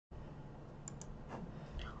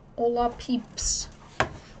Hola peeps.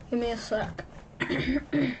 Give me a sec. Let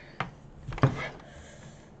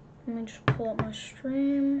me just pull up my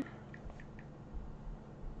stream.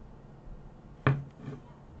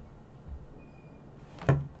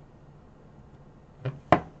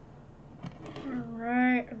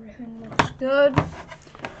 Alright, everything looks good.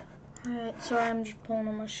 Alright, sorry, I'm just pulling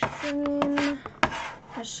on my stream.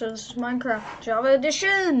 So this is Minecraft Java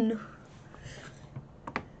Edition.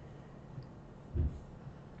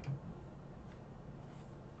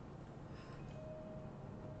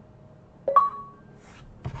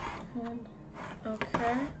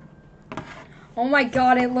 Okay. Oh my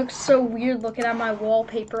god, it looks so weird looking at my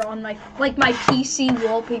wallpaper on my, like my PC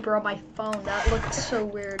wallpaper on my phone. That looked so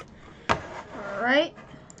weird. Alright.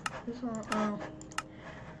 Oh.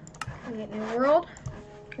 We get new world.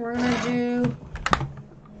 We're gonna do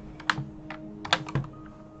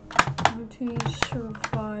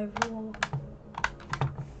survival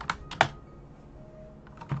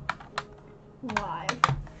live.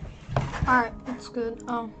 Alright, that's good.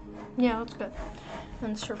 Yeah, that's good.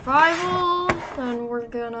 Then survival, then we're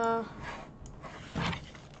gonna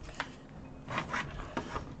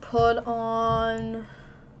put on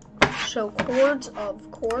show chords, of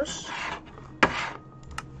course.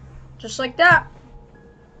 Just like that.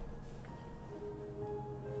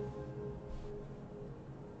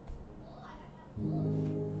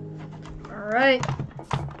 Alright.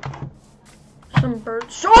 Some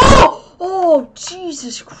birds. Oh! Oh,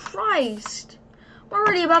 Jesus Christ. I'm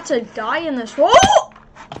already about to die in this world. Oh!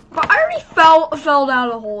 But I already fell down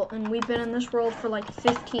a hole, and we've been in this world for like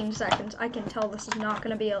 15 seconds. I can tell this is not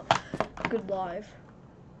going to be a good live.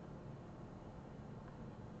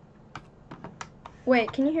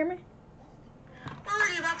 Wait, can you hear me? I'm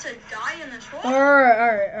already about to die in this world.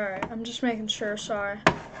 Alright. I'm just making sure, sorry.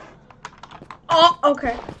 Oh,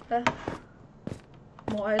 okay.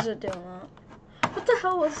 Why is it doing that? What the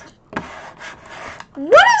hell was...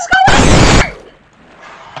 What is going on?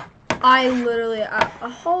 I literally...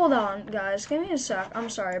 hold on, guys. Give me a sec. I'm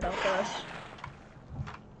sorry about this.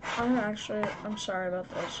 I'm sorry about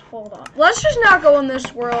this. Hold on. Let's just not go in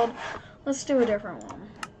this world. Let's do a different one.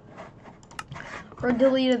 We're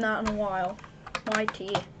deleting that in a while.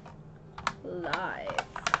 YT. Live.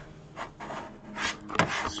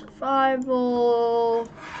 Survival.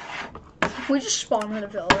 We just spawned in a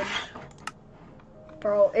village.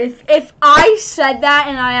 Bro, if I said that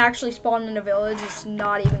and I actually spawned in a village, it's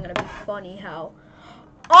not even gonna be funny how.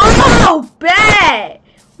 Oh, bet!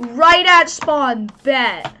 Right at spawn,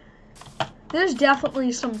 bet. There's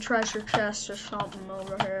definitely some treasure chests or something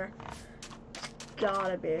over here.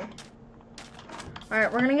 Gotta be.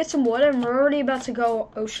 Alright, we're gonna get some wood and we're already about to go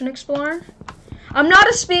ocean exploring. I'm not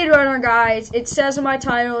a speedrunner, guys. It says in my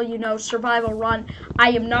title, you know, survival run. I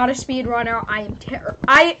am not a speedrunner.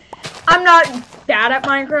 I'm not bad at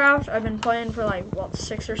Minecraft. I've been playing for like, what,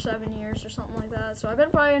 6 or 7 years or something like that. So I've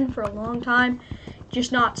been playing for a long time,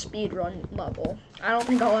 just not speedrun level. I don't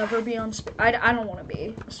think I'll ever be on I don't want to be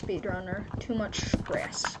a speedrunner. Too much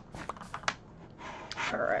stress.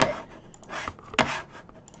 Alright.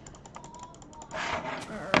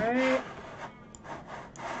 Alright.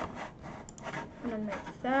 I'm gonna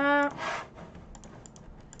make that.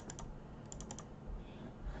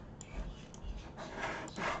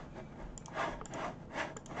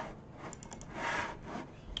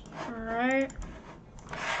 Alright.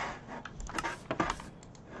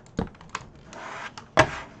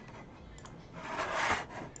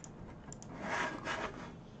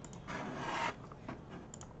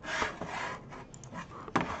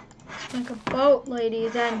 Let's make a boat,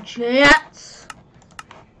 ladies and gents.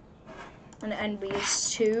 And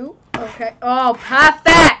NB's 2. Okay. Oh,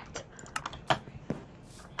 perfect!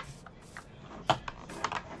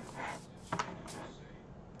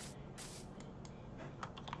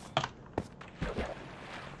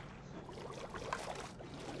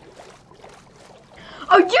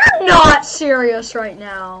 Oh, you're not serious right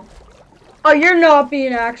now. Oh, you're not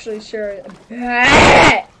being actually serious.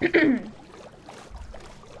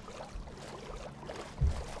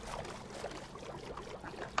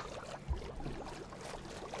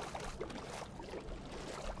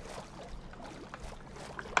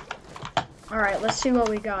 Alright, let's see what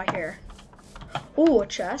we got here. Ooh, a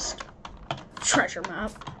chest. Treasure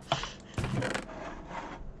map.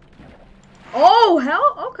 Oh,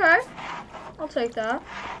 hell, okay. I'll take that.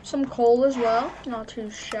 Some coal as well. Not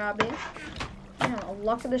too shabby. Yeah, a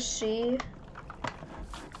luck of the sea.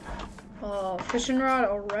 Oh, fishing rod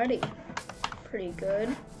already. Pretty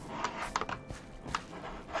good.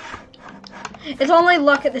 It's only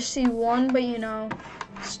luck at the sea 1, but you know,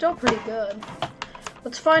 still pretty good.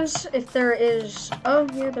 Let's find if there is. Oh,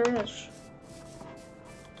 yeah, there is.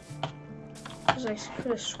 Because I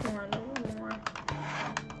could have sworn there was more.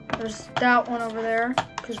 There's that one over there.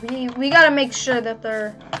 Because we gotta make sure that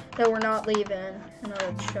we're not leaving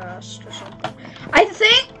another chest or something. I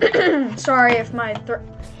think. Sorry if my throat.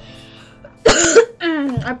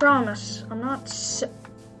 I promise, I'm not sick.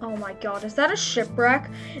 Oh my god, is that a shipwreck?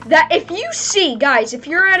 That if you see, guys, if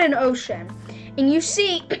you're at an ocean and you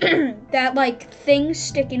see that like thing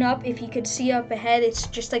sticking up, if you could see up ahead, it's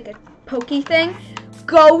just like a pokey thing.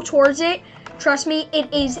 Go towards it. Trust me,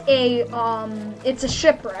 it is it's a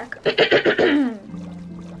shipwreck.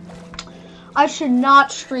 I should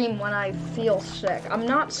not stream when I feel sick. I'm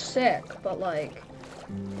not sick, but like,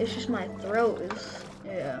 it's just my throat is,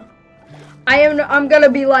 yeah. I'm gonna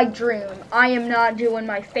be like Dream. I am not doing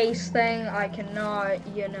my face thing. I cannot,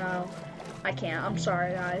 you know, I can't. I'm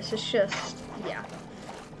sorry, guys. It's just, yeah.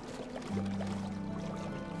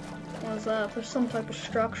 What's that? There's some type of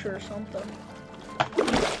structure or something.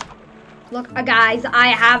 Look, guys, I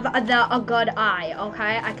have a good eye,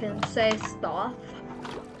 okay? I can say stuff.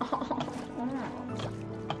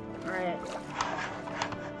 Alright.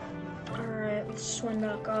 Alright, let's swim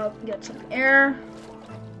back up, get some air.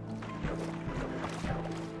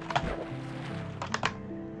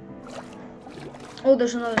 Oh,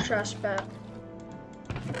 there's another chest, bet.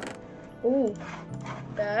 Oh,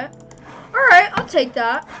 bet. Alright, I'll take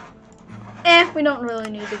that. We don't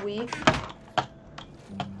really need the wheat.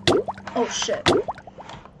 Oh, shit.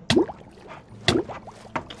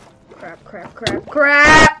 Crap, crap, crap,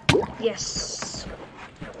 crap! Yes!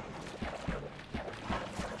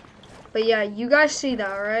 But yeah, you guys see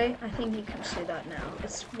that, right? I think you can see that now.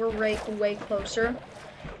 We're way closer.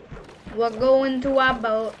 We're going to our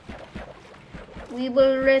boat. We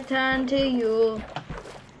will return to you.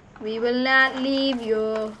 We will not leave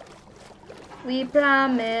you. We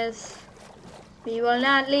promise. We will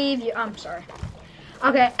not leave you. I'm sorry.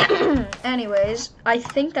 Okay. Anyways, I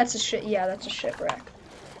think that's a yeah, that's a shipwreck.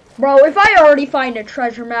 Bro, if I already find a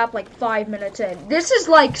treasure map like 5 minutes in, this is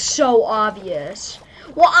like so obvious.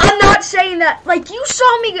 Well, I'm not saying that. Like, you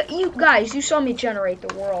saw me generate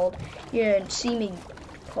the world. You didn't see me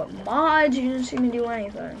put mods. You didn't see me do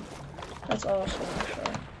anything. That's awesome,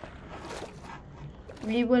 actually.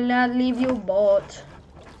 We will not leave you, boat.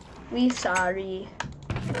 We sorry.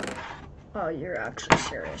 Oh, you're actually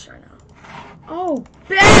serious right now. Oh,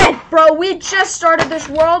 bet, bro. We just started this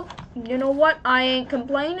world. You know what? I ain't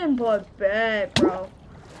complaining, but bet, bro.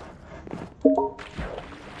 Who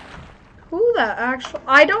that actual?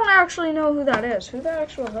 I don't actually know who that is. Who the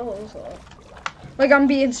actual hell is that? Like, I'm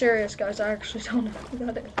being serious, guys. I actually don't know who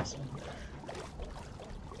that is.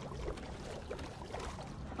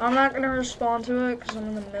 I'm not gonna respond to it because I'm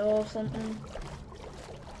in the middle of something.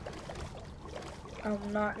 I'm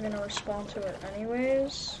not gonna respond to it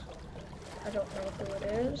anyways. I don't know who it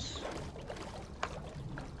is.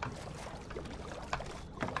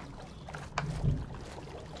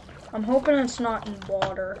 I'm hoping it's not in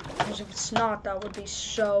water, because if it's not, that would be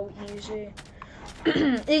so easy.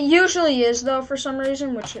 It usually is, though, for some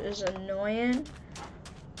reason, which is annoying.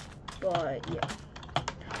 But, yeah.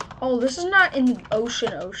 Oh, this is not in the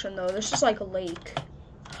ocean, though. This is like a lake.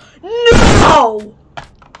 No!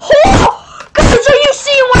 Oh! Guys, are you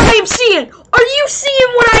seeing what I am seeing? Are you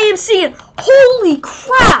seeing what I am seeing? Holy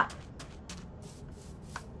crap!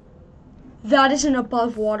 That is an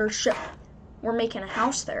above water ship. We're making a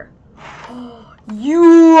house there.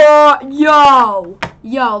 Yo,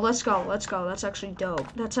 let's go. That's actually dope.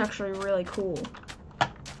 That's actually really cool.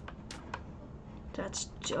 That's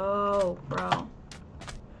dope, bro.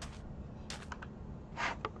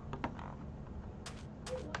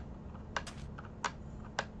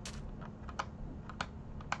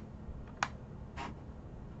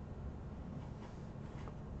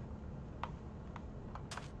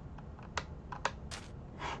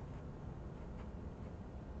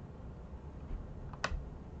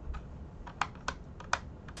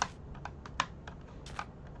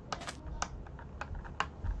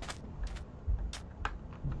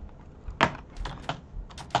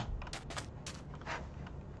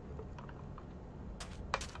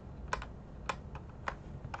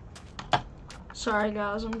 Sorry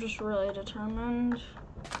guys, I'm just really determined.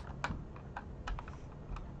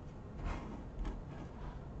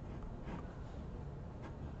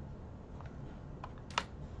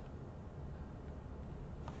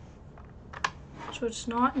 So it's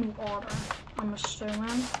not in water, I'm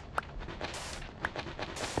assuming.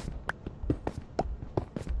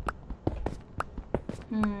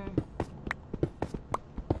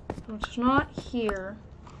 So it's not here,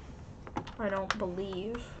 I don't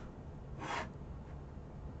believe.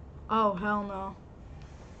 Oh, hell no.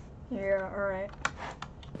 Yeah, alright.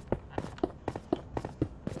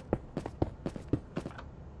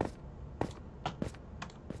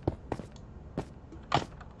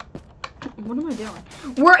 What am I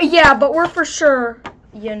doing? Yeah, but we're for sure,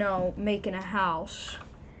 you know, making a house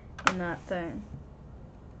in that thing.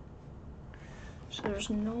 So there's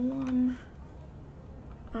no one.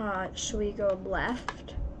 Should we go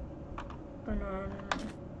left? Or no.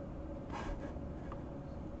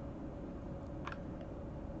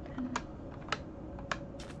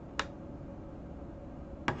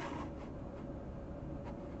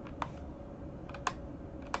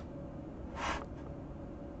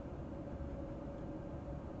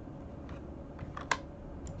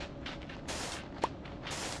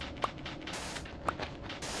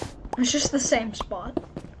 It's just the same spot.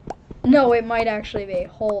 No, it might actually be.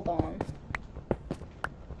 Hold on.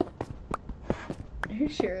 Are you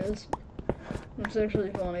serious? That's actually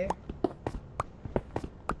funny.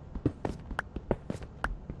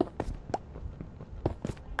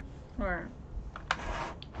 Alright.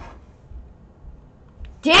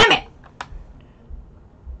 Damn it!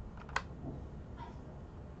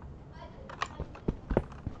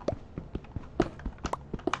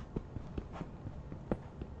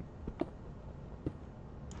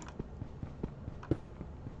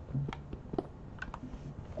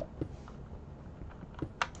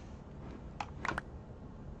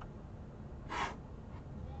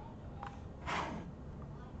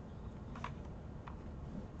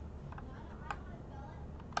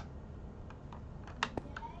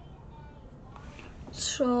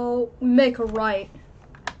 So, make a right.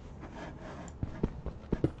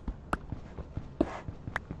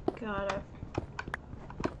 Got it.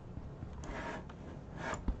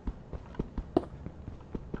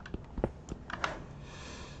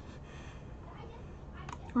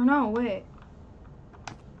 Or no, wait.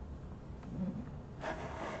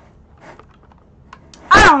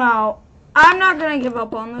 I don't know. I'm not gonna give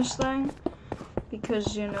up on this thing.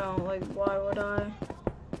 Because, you know, like, why would I?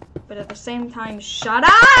 But at the same time, shut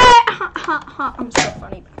up! I'm so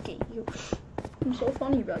funny, Becky. I'm so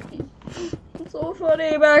funny, Becky. I'm so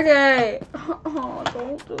funny, Becky. Oh,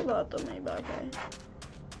 don't do that to me, Becky.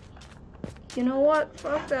 You know what?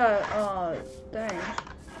 Fuck that. Dang.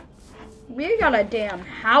 We got a damn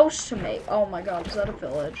house to make. Oh my god, is that a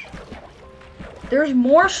village? There's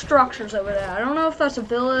more structures over there. I don't know if that's a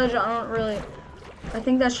village. I don't really. I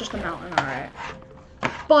think that's just a mountain. All right.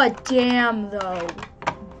 But damn, though.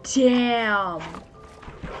 Damn.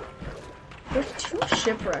 There's 2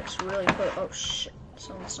 shipwrecks really quick. Oh shit. It's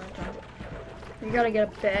almost nighttime. You gotta get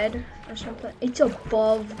a bed or something. It's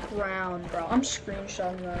above ground, bro. I'm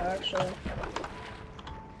screenshotting that actually.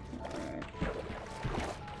 Alright.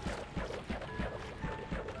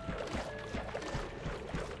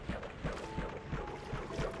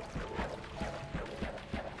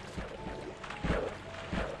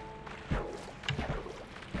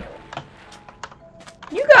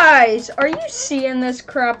 You guys, are you seeing this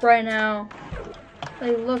crap right now?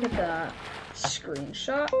 Like, look at that.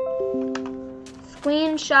 Screenshot.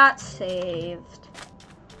 Screenshot saved.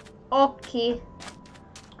 Okay.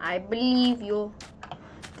 I believe you.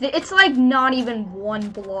 It's like not even 1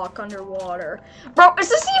 block underwater. Bro, is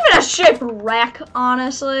this even a shipwreck,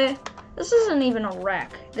 honestly? This isn't even a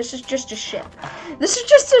wreck. This is just a ship. This is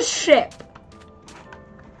just a ship.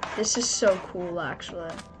 This is so cool,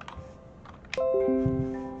 actually.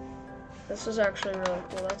 This is actually really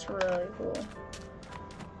cool. That's really cool.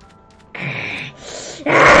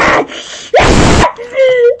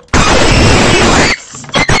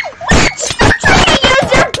 Stop trying to use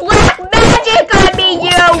your black magic on me,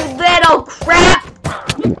 you little crap!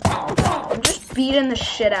 I'm just beating the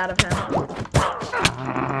shit out of him.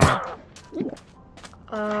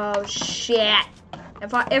 Oh shit.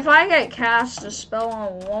 If I get cast a spell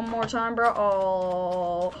on one more time, bro.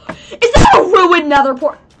 Oh, is that a ruined nether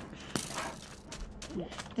port?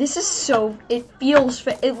 This is so, it feels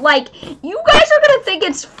fake. Like, you guys are gonna think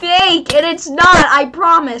it's fake, and it's not, I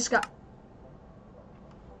promise.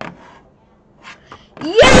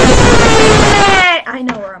 Yeah! I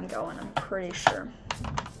know where I'm going, I'm pretty sure.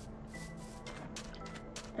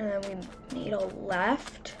 And then we need a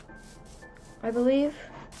left, I believe.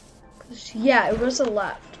 Yeah, it was a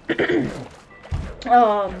left.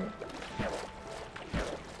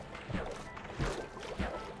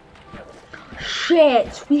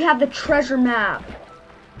 Shit, we have the treasure map.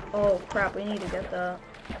 Oh crap, we need to get that.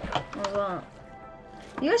 What's that?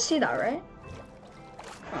 You guys see that, right?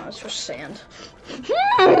 Oh, it's just sand.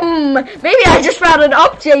 Maybe I just found an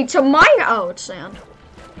update to mine. Oh, it's sand.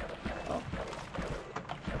 Oh.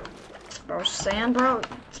 Bro, Bro, sand, bro.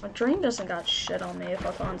 My dream doesn't got shit on me if I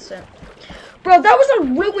find sand. Bro, that was a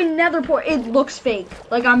ruined nether portal. It looks fake.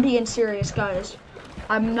 Like, I'm being serious, guys.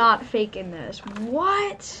 I'm not faking this.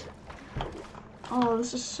 What? Oh,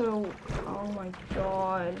 this is so... Oh, my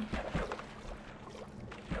God.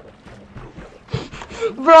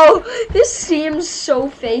 Bro, this seems so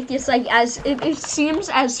fake. It's like it seems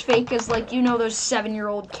as fake as, like, you know, those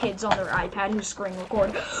 7-year-old kids on their iPad who screen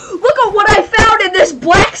record. Look at what I found in this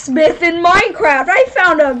blacksmith in Minecraft. I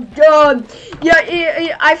found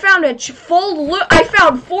I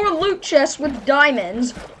found 4 loot chests with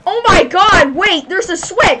diamonds. Oh my God! Wait, there's a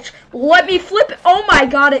switch. Let me flip it. Oh my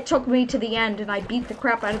God! It took me to the end, and I beat the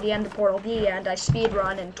crap out of the ender portal. The end. I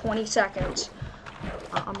speedrun in 20 seconds.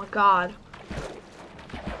 Oh my God.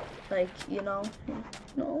 Like, you know,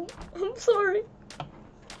 no, I'm sorry.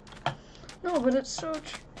 No, but it's so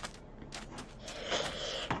true.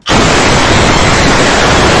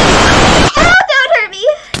 Oh, don't hurt me!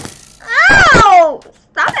 Ow!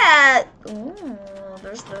 Stop it! Ooh,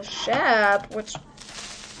 there's the ship, which...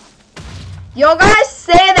 You guys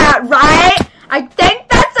say that, right? I think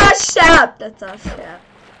that's a ship. That's a ship.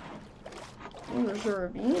 Ooh, there's a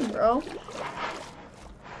ravine, bro.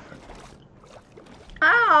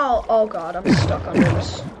 Ow! Oh God, I'm stuck under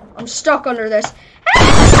this. I'm stuck under this.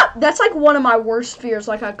 Ah! That's like one of my worst fears.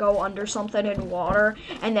 Like, I go under something in water,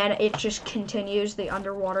 and then it just continues the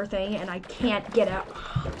underwater thing, and I can't get out.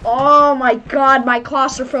 Oh my God, my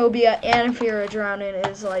claustrophobia and fear of drowning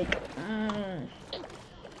is like,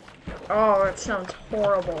 Oh, that sounds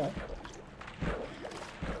horrible.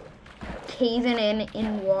 Caving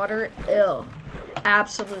in water? Ew.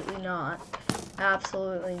 Absolutely not.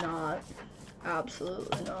 Absolutely not.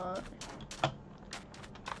 Absolutely not.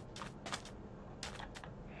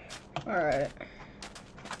 Alright.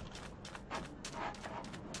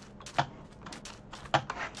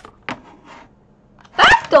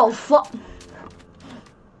 Back the fuck.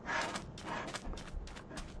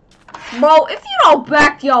 Bro, if you don't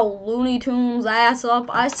back your Looney Tunes ass up,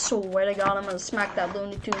 I swear to God, I'm gonna smack that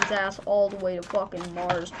Looney Tunes ass all the way to fucking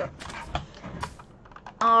Mars, bro.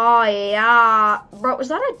 Oh, yeah. Bro, is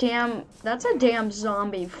that a damn... That's a damn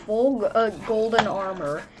zombie. Full golden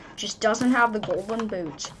armor. Just doesn't have the golden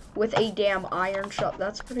boots. With a damn iron shot.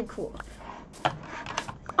 That's pretty cool.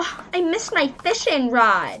 Oh, I missed my fishing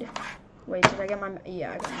rod. Wait, did I get my...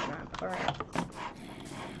 Yeah, I got my map. Alright.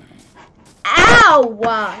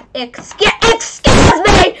 Ow! Excuse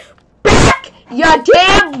me! Back your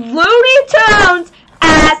damn Looney Tunes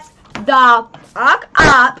ass the fuck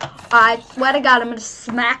up. I swear to God, I'm gonna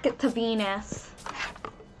smack it to Venus.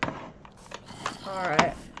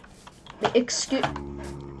 Alright. Excuse...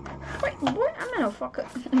 Wait, what? I'm gonna fuck it.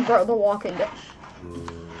 Bro, the Walking Dead.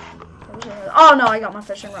 Oh no, I got my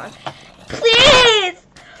fishing rod. Please!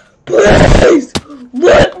 Please!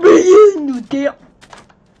 Let me in, you damn...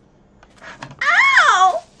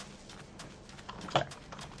 Ow!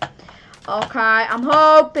 Okay, I'm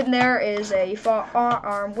hoping there is a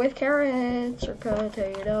farm with carrots or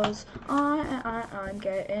potatoes. I'm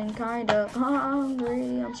getting kind of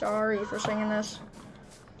hungry. I'm sorry for singing this.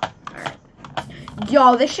 Alright.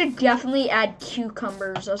 Yo, they should definitely add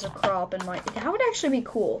cucumbers as a crop in my... That would actually be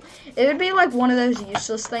cool. It would be like one of those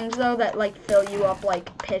useless things, though, that, like, fill you up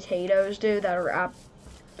like potatoes do that are...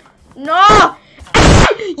 No!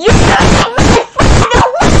 You got my friend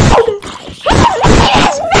alone!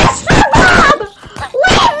 Please, Mr. Bob!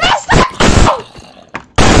 Leave Mr.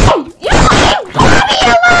 You leave Bobby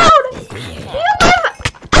alone! You leave...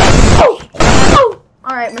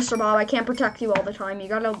 Alright, Mr. Bob, I can't protect you all the time. You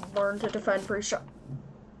gotta learn to defend for yourself.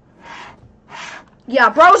 Yeah,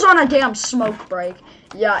 bro's on a damn smoke break.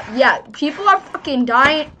 Yeah, people are fucking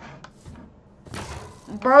dying.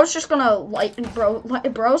 Bro's just gonna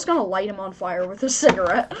bro's gonna light him on fire with a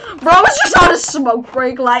cigarette. Bro is just on a smoke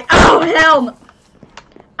break, like, oh hell no.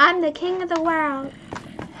 I'm the king of the world.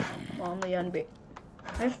 Well, I'm the NB.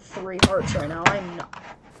 I have 3 hearts right now. I'm not.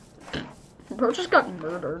 Bro just got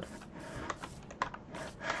murdered.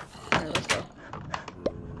 Alright, let's go.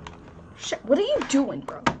 Shit, what are you doing,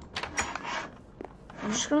 bro?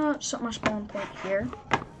 I'm just gonna set my spawn point here.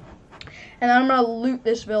 And then I'm gonna loot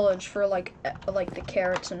this village for like the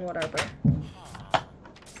carrots and whatever. His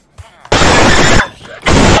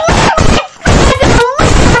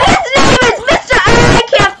name is Mr. I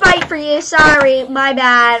can't fight for you. Sorry, my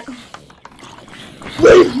bad.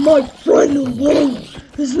 Leave my friend alone.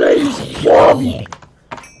 His name is Bobby.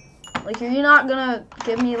 Like, are you not gonna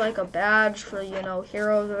give me like a badge for, you know,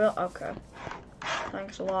 heroes? Okay.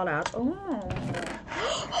 Thanks a lot, ass. Oh.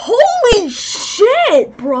 Holy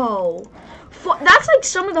shit, bro. That's like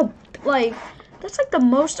some of the, like, That's like the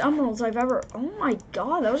most emeralds I've ever... Oh my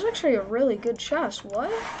god, that was actually a really good chest.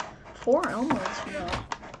 What? 4 emeralds? No.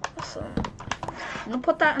 Awesome. I'm gonna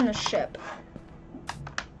put that in the ship.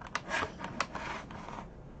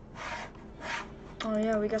 Oh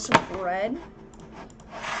yeah, we got some bread.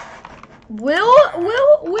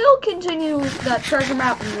 We'll continue that treasure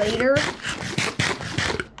map later.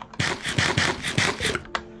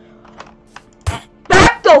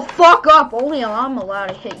 Back the fuck up! Only I'm allowed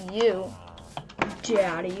to hit you,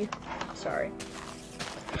 Daddy. Sorry.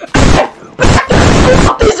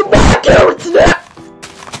 These more carrots now.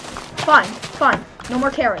 Fine. No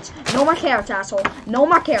more carrots. No more carrots, asshole. No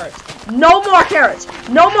more carrots. No more carrots.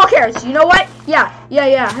 No more carrots. You know what? Yeah.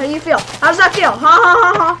 How do you feel? How does that feel?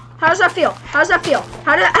 Ha. How does that feel? How does that feel?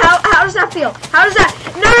 How does that feel? How does that?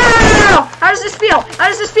 No! How does this feel? How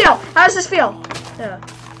does this feel? How does this feel? Yeah.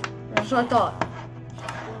 That's what I thought.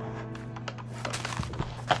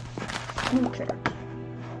 Okay.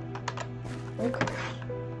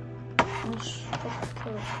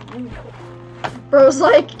 Bro's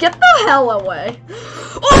like, get the hell away.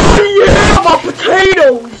 Oh yeah, my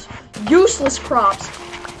potatoes! Useless crops.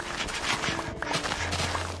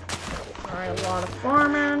 Alright, a lot of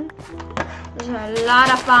farming. There's a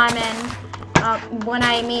lot of farming. When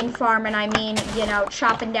I mean farming, I mean, you know,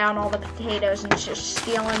 chopping down all the potatoes and just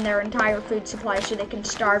stealing their entire food supply so they can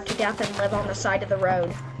starve to death and live on the side of the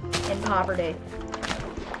road in poverty.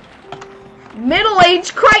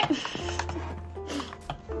 Middle-aged crate.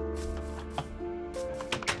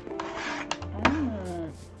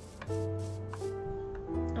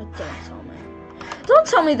 Don't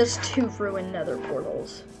tell me there's 2 ruined nether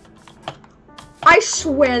portals. I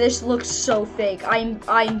swear this looks so fake.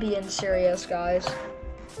 I'm being serious, guys.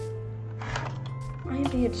 I'm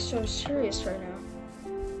being so serious right now.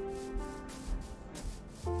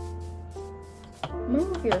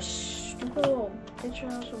 Move your stupid little bitch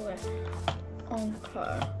ass away.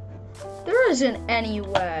 Okay. There isn't any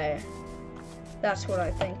way. That's what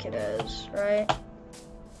I think it is, right?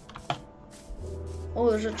 Oh,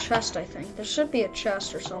 there's a chest, I think. There should be a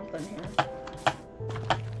chest or something here.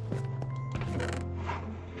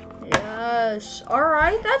 Yes.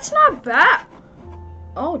 Alright, that's not bad.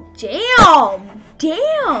 Oh, damn.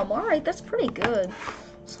 Damn. Alright, that's pretty good.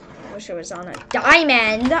 I wish it was on a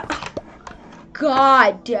diamond.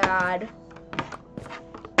 God, Dad.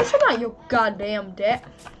 It's not your goddamn dick.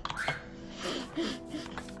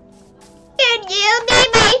 Can you be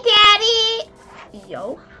my daddy?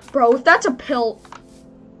 Yo. Bro, if that's a pill...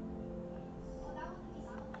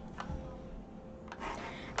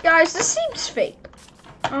 Guys, this seems fake,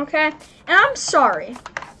 okay? And I'm sorry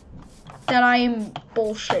that I am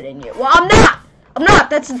bullshitting you. Well, I'm not,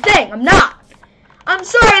 that's the thing, I'm not. I'm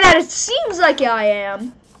sorry that it seems like I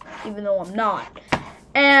am, even though I'm not.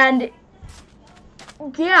 And,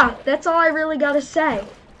 yeah, that's all I really gotta say.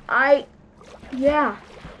 Yeah.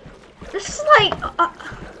 This is like,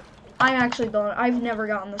 I actually don't, I've never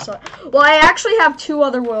gotten this up. Well, I actually have 2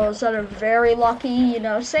 other worlds that are very lucky, you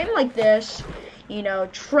know, same like this. You know,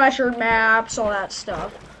 treasure maps, all that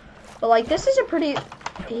stuff. But, like, this is a pretty,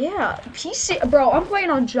 yeah, PC, bro, I'm playing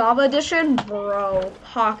on Java Edition. Bro,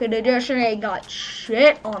 Pocket Edition ain't got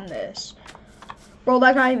shit on this. Bro,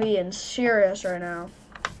 that guy being serious right now.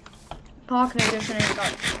 Pocket Edition ain't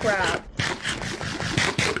got crap.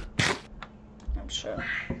 I'm sure.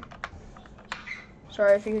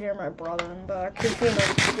 Sorry if you can hear my brother in the back. He's being a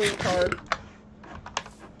retard.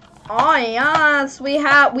 Oh yes, we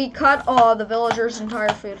cut the villagers'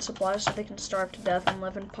 entire food supply so they can starve to death and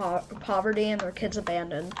live in poverty and their kids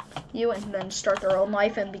abandon you and then start their own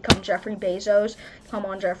life and become Jeffrey Bezos. Come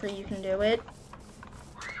on, Jeffrey, you can do it.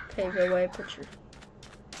 Okay, go away, put your...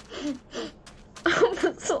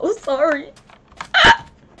 I'm so sorry.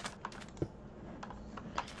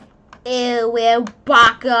 Ew,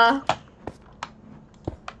 baka.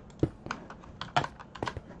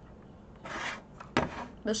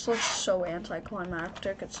 This looks so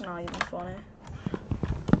anticlimactic, it's not even funny.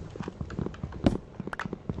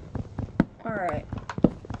 Alright.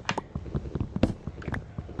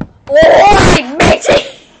 Oh,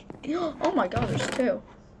 matey! Oh my god, there's 2.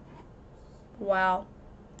 Wow.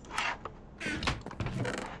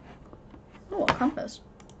 Oh, a compass.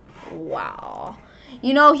 Wow.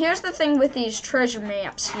 You know, here's the thing with these treasure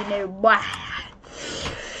maps, you know.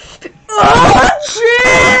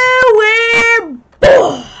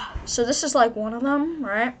 So this is like one of them,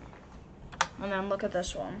 right? And then look at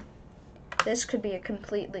this one. This could be a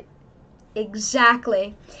completely...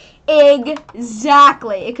 Exactly.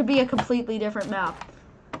 It could be a completely different map.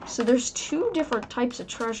 So there's 2 different types of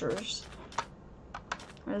treasures.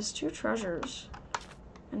 There's 2 treasures.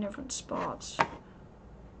 in different spots.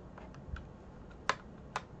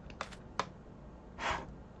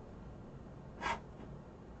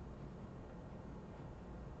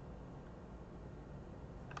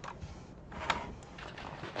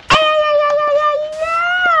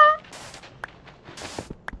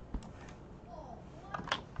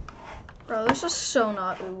 Bro, this is so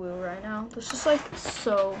not uwu right now. This is like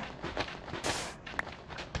so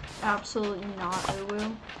absolutely not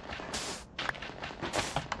uwu.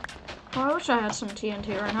 Oh, I wish I had some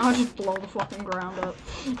TNT right now. I'd just blow the fucking ground up.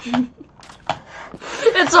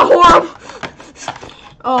 It's a horrible.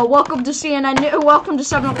 Oh, welcome to CNN. Welcome to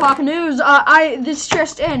 7 o'clock news. This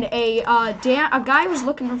just in. A guy was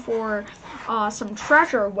looking for some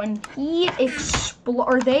treasure when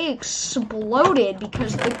they exploded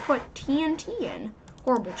because they put TNT in.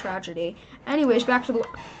 Horrible tragedy. Anyways, back to the.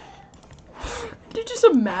 Could you just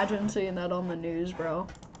imagine seeing that on the news, bro?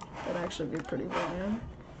 That'd actually be pretty funny.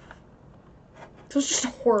 It was just a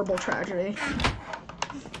horrible tragedy.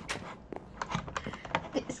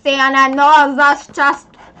 Santa, no, that's just.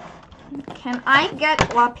 Can I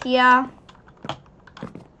get up here?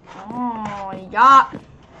 Oh, yeah.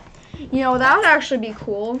 You know, that would actually be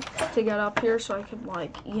cool to get up here so I could,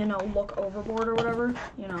 like, you know, look overboard or whatever.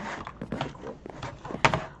 You know, that'd be cool.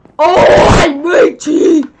 Oh,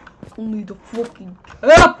 matey! Only the fucking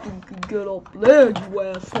captain can get up there, you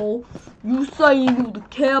asshole. You saying you the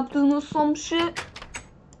captain or some shit?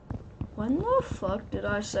 When the fuck did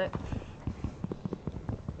I say?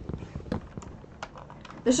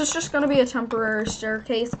 This is just gonna be a temporary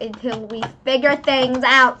staircase until we figure things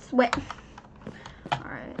out.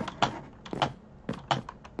 Alright.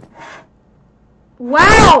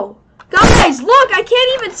 Wow! Guys, look! I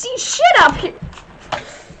can't even see shit up here!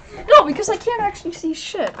 No, because I can't actually see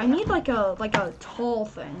shit. I need like a tall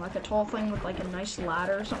thing. Like a tall thing with like a nice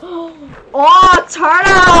ladder or something. Oh,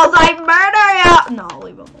 turtles! I murder you! No,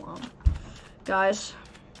 leave them alone. Guys,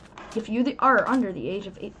 if you are under the age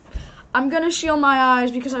of 8... I'm gonna shield my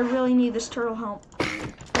eyes because I really need this turtle helm.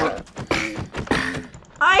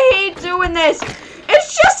 I hate doing this!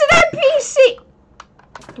 It's just an NPC!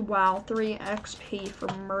 Wow, 3 XP for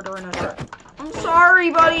murdering a turtle. I'm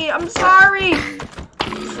sorry, buddy. I'm sorry.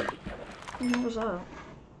 What was that?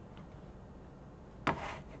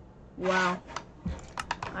 Wow.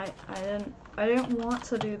 I didn't want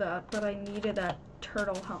to do that, but I needed that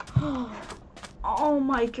turtle help. Oh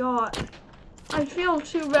my god. I feel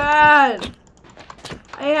too bad.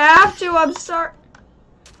 I have to. I'm sorry.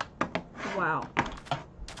 Wow.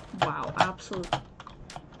 Wow. Absolutely.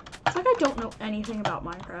 It's like I don't know anything about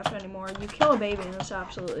Minecraft anymore. You kill a baby and it's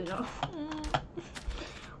absolutely no.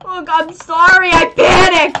 Look, I'm sorry. I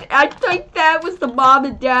panicked. I think that was the mom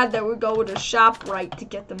and dad that were going to ShopRite to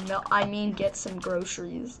get the milk. I mean, get some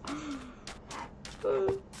groceries.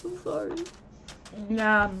 I'm sorry.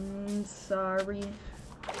 I'm sorry.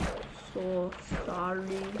 So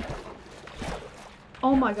sorry.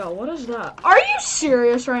 Oh my god, what is that? Are you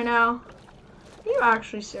serious right now? Are you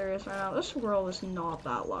actually serious right now? This world is not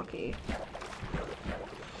that lucky.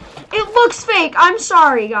 It looks fake. I'm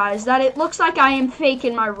sorry, guys, that it looks like I am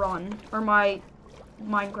faking my run or my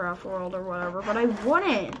Minecraft world or whatever, but I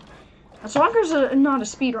wouldn't. As long as it's not a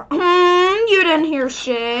speed run. You didn't hear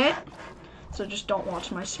shit. So just don't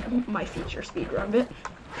watch my feature speed run bit.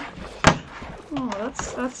 Oh,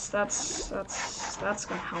 that's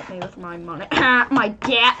gonna help me with my money. My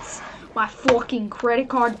debts, my fucking credit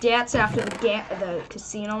card debts after the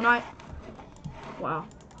casino night. Wow,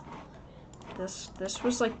 this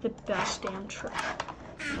was like the best damn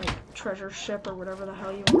treasure ship or whatever the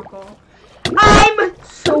hell you want to call it. I'm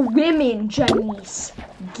swimming, Janice.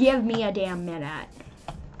 Give me a damn minute.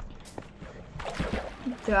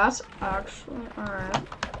 That's actually alright.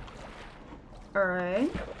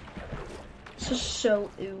 Alright. This is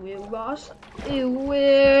so ew, boss. Ew.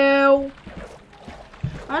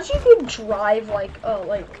 Imagine you could drive like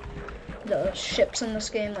the ships in this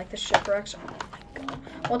game, like the shipwrecks. Oh my god.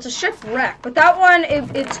 Well, it's a shipwreck, but that one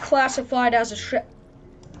it's classified as a ship.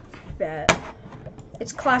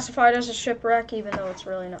 It's classified as a shipwreck, even though it's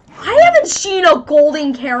really not. I haven't seen a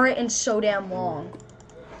golden carrot in so damn long.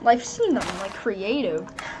 I've seen them like creative.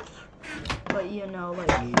 But you know, like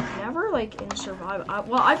never like in survival.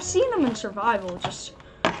 Well, I've seen them in survival, just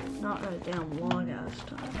not in a damn long ass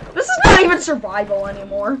time. This is not even survival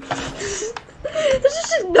anymore. This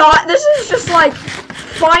is just like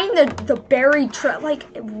find the buried like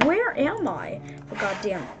where am I? Oh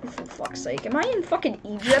goddamn! For fuck's sake, am I in fucking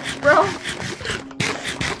Egypt, bro?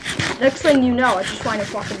 Next thing you know, I just find a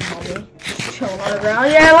fucking mummy just chilling on the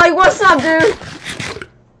ground. Yeah, like what's up, dude?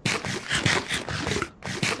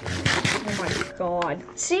 god.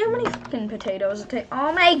 See how many fucking potatoes it takes?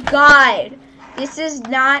 Oh my god. This is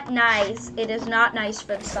not nice. It is not nice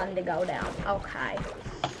for the sun to go down. Okay.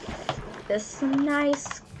 There's some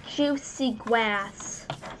nice juicy grass.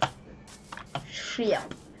 Shit.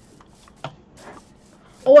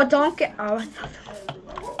 Oh, a donkey. Oh,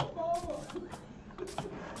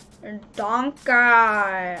 donkey.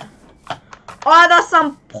 Oh, there's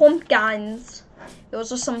some pumpkins.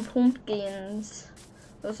 Those are some pumpkins.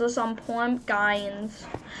 Those are some pumpkins.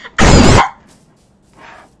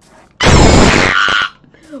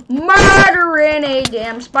 Murdering a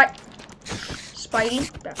damn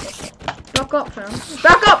Spidey. Back up, fam.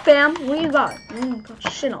 Back up, fam. What you got? You ain't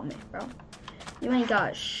got shit on me, bro. You ain't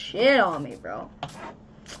got shit on me, bro.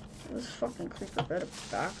 This fucking creeper better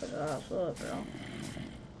back his ass up, bro.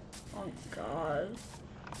 Oh, God.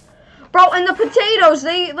 Bro, and the potatoes,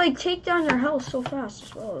 they, like, take down your health so fast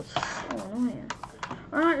as well. It's so annoying.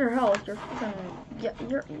 Or not your health, you're fucking... Yeah,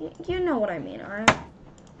 you know what I mean, alright?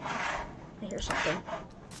 I hear something.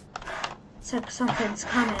 It's like something's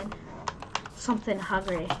coming. Something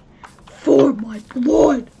hungry. For my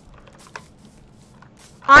blood!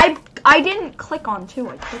 I didn't click on 2,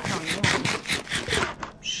 I clicked on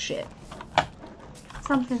 1. Shit.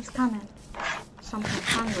 Something's coming. Something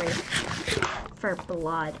hungry. For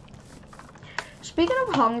blood. Speaking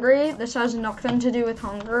of hungry, this has nothing to do with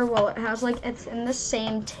hunger. Well, it has, like, it's in the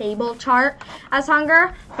same table chart as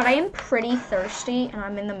hunger, but I am pretty thirsty, and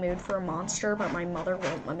I'm in the mood for a monster, but my mother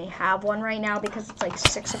won't let me have one right now because it's, like,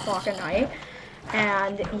 6 o'clock at night.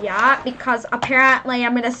 And, yeah, because apparently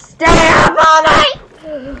I'm gonna stay up all night!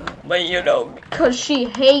 But, you know, because she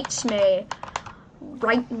hates me.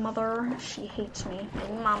 Right, mother? She hates me.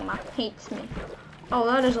 My mama hates me. Oh,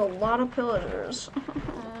 that is a lot of pillagers.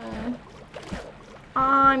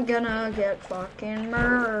 I'm gonna get fucking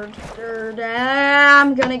murdered.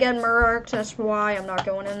 I'm gonna get murked. That's why I'm not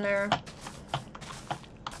going in there.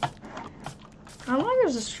 How long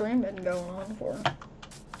has the stream been going on for?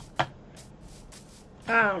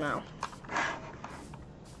 I don't know.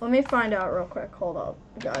 Let me find out real quick. Hold up,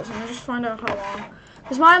 guys. Let me just find out how long.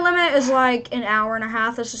 Because my limit is like an hour and a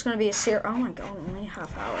half. This is going to be a series. Oh my god, only a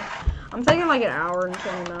half hour. I'm thinking like an hour and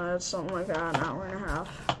 20 minutes. Something like that. An hour and a half.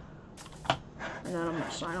 And then I'm going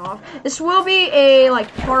to sign off. This will be a,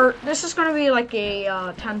 like, part. This is going to be like a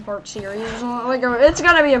 10-part series. Like, it's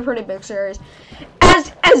going to be a pretty big series.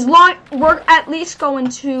 As long, we're at least going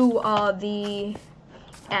to the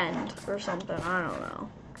end or something. I don't know.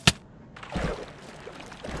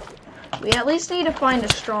 We at least need to find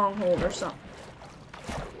a stronghold or something.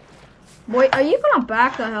 Boy, are you gonna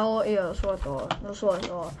back the hell? Yeah, that's what I thought. That's what I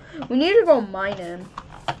thought. We need to go mining.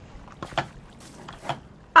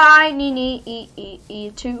 I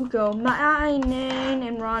need to go mining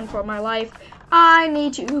and run for my life. I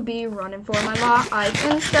need to be running for my life.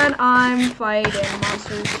 Instead, I'm fighting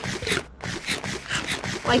monsters.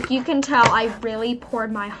 Like, you can tell I really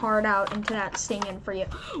poured my heart out into that singing for you.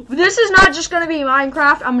 This is not just going to be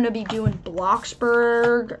Minecraft. I'm going to be doing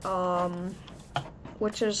Bloxburg,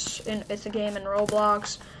 which is, it's a game in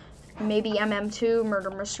Roblox. Maybe MM2,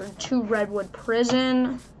 Murder Mystery 2, Redwood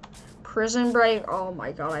Prison, Prison Break. Oh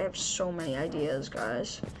my god, I have so many ideas,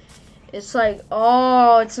 guys. It's like,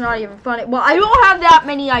 oh, it's not even funny. Well, I don't have that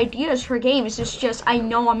many ideas for games. It's just, I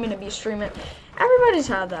know I'm going to be streaming. Everybody's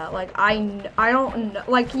had that. Like, I don't,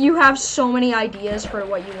 like, you have so many ideas for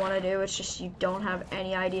what you want to do. It's just you don't have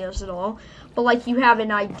any ideas at all. But, like, you have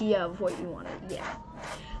an idea of what you want to, yeah.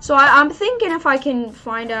 So, I'm thinking if I can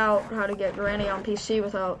find out how to get Granny on PC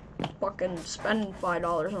without fucking spending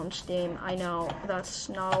 $5 on Steam. I know, that's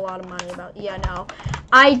not a lot of money, but, yeah, no.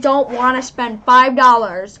 I don't want to spend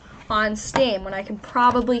 $5 on Steam when I can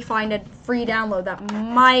probably find a free download that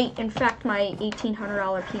might infect my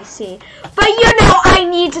 $1,800 PC. But you know, I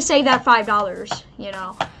need to save that $5, you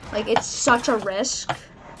know. Like, it's such a risk.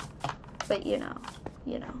 But you know.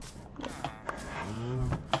 Yeah.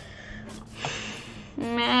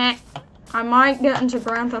 Meh. I might get into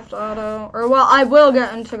Grand Theft Auto. Or, well, I will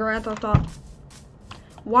get into Grand Theft Auto.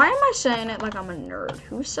 Why am I saying it like I'm a nerd?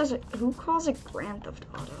 Who says it? Who calls it Grand Theft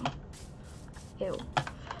Auto? Ew.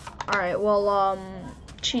 Alright, well,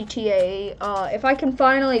 GTA, if I can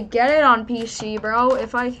finally get it on PC, bro,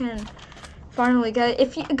 if I can finally get it,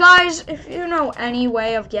 if you know any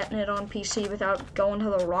way of getting it on PC without going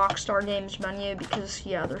to the Rockstar Games menu, because,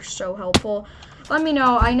 yeah, they're so helpful, let me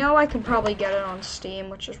know. I know I can probably get it on Steam,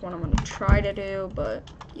 which is what I'm going to try to do, but,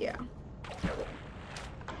 yeah.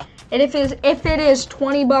 And if it is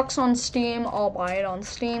 20 bucks on Steam, I'll buy it on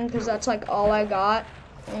Steam, because that's, like, all I got,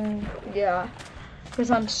 and, yeah. Because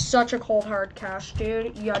I'm such a cold hard cash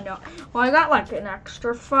dude. Yeah, no. Well, I got like an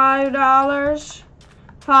extra $5.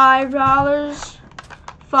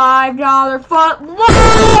 $5 foot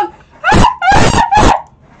long!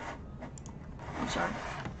 I'm sorry.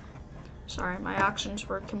 Sorry, my actions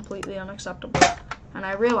were completely unacceptable. And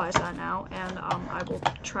I realize that now, and I will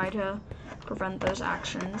try to prevent those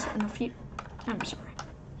actions in the future. I'm sorry.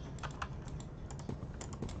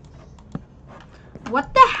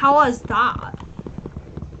 What the hell is that?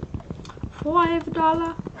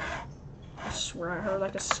 $5? I swear I heard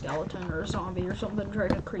like a skeleton or a zombie or something trying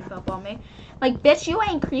to creep up on me. Like, bitch, you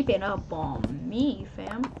ain't creeping up on me,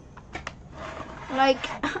 fam. Like,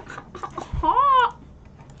 $5.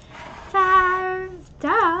 I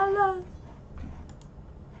don't know.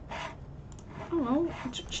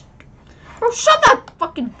 Bro, shove that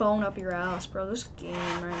fucking phone up your ass, bro. This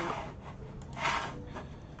game right now.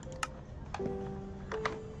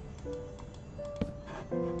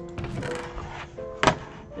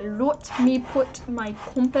 Let me put my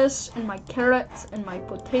compass and my carrots and my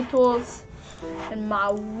potatoes and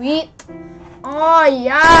my wheat. Oh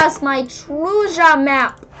yes, my treasure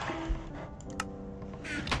map.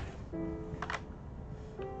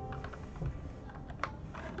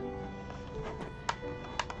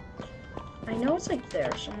 I know it's like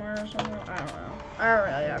there somewhere or something. I don't know. I don't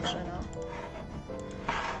really actually know.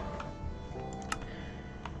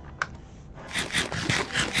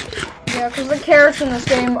 Yeah, because the carrots in this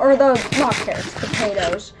game, or the, not carrots,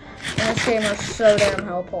 potatoes in this game are so damn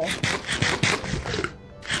helpful.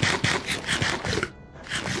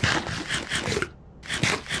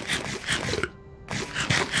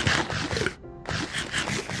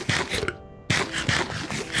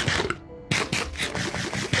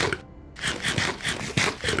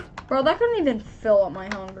 Bro, that couldn't even fill up my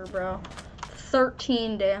hunger, bro.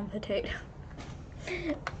 13 damn potatoes.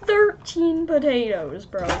 13 potatoes,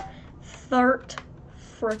 bro.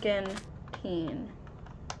 13.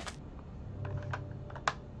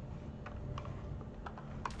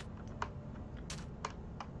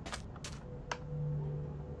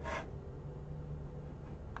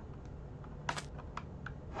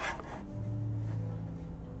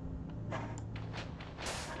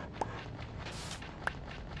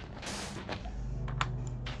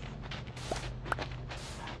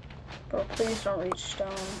 Bro, please don't reach stone.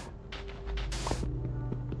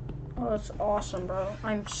 Oh, that's awesome, bro.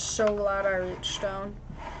 I'm so glad I reached stone.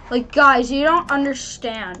 Like, guys, you don't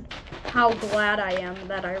understand how glad I am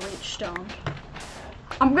that I reached stone.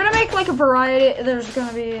 I'm gonna make, like, a variety. There's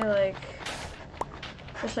gonna be, like,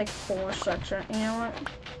 just, like, 4 sections. You know what?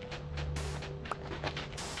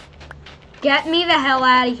 Get me the hell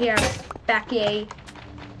out of here, Becky.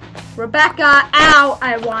 Rebecca, out.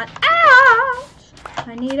 I want out.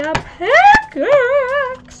 I need a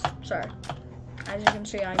pickaxe. Sorry. As you can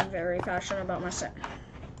see, I'm very passionate about my singing.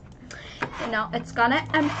 You know, it's gonna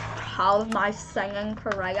improve my singing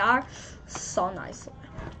career so nicely.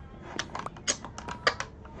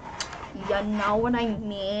 You know what I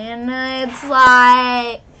mean? It's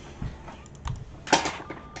like...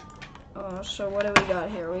 Oh, so what do we got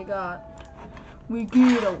here? We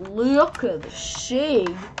get a look at the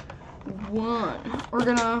shade. 1. We're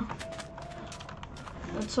gonna...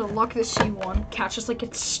 It's a luck of the C1. Catch us like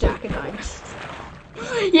a stack of diamonds.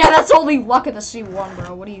 Yeah, that's only luck of the C1,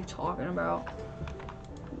 bro. What are you talking about?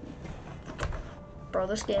 Bro,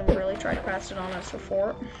 this game really tried to pass it on us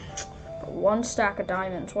before. But 1 stack of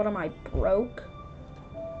diamonds. What am I, broke?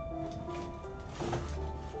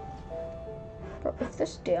 Bro, if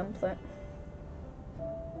this damn thing...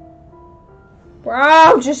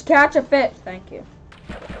 Bro, just catch a fish. Thank you.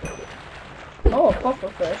 Oh, a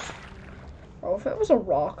pufferfish. Oh, if it was a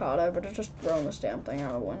rock cod, I would have just thrown this damn thing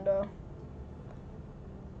out a window.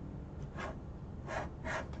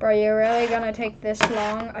 Bro, you're really gonna take this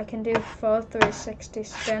long? I can do 4 360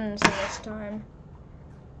 spins in this time.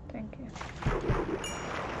 Thank you.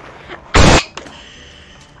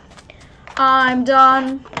 I'm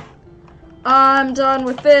done. I'm done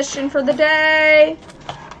with fishing for the day.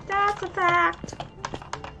 That's a fact.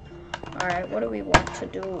 Alright, what do we want to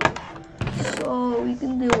do? So we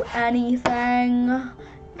can do anything.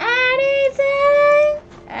 Anything.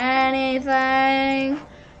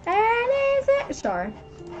 Sorry.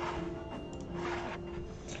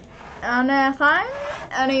 Anything.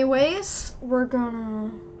 Anyways, we're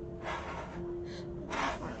gonna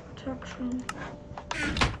fire protection.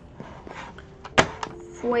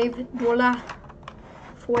 $5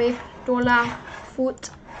 foot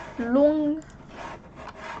long.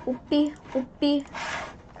 Oopie.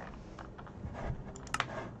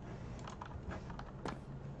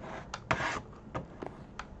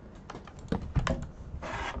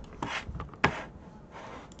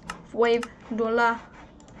 $5.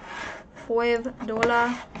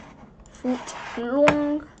 $5. Foot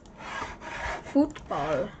long.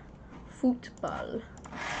 Football. Football.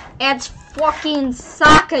 It's fucking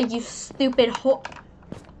soccer, you stupid ho-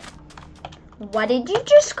 What did you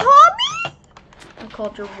just call me? I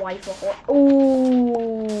called your wife a whore.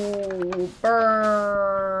 Ooh,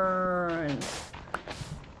 burn.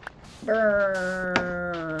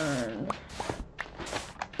 Burn.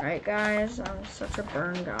 Alright, guys, I'm such a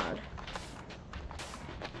burn god.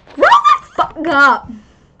 Grow the fuck up!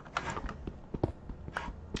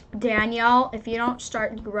 Danielle, if you don't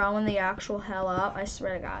start growing the actual hell up, I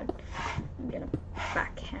swear to God, I'm gonna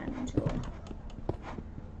backhand you.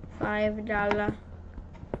 $5.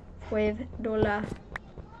 $5.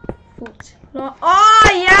 Foot. Oh,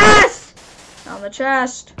 yes! On the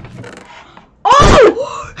chest.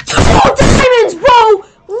 Oh! 2 diamonds, bro!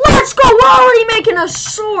 Let's go! We're already making a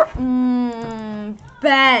sword.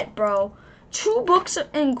 Bet, bro. 2 books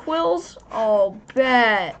and quills? Oh,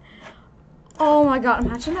 bet. Oh my god,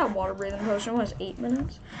 imagine that water breathing potion was 8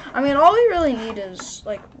 minutes. I mean, all we really need is,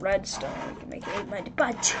 like, redstone. We can make 8 minutes.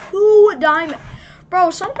 But 2 diamonds.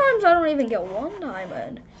 Bro, sometimes I don't even get 1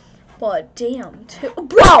 diamond. But, damn, 2.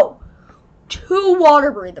 Bro! 2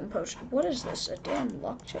 water breathing potions. What is this? A damn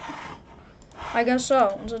luck chest? I guess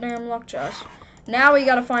so. It's a damn luck chest. Now we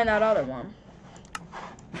gotta find that other one.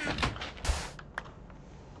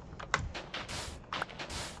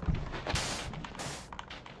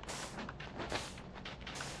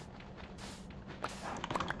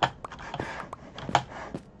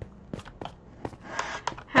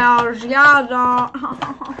 How's y'all?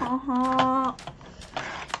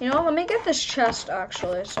 You know, let me get this chest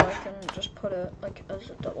actually, so I can just put it like as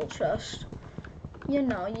a double chest. You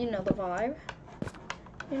know the vibe.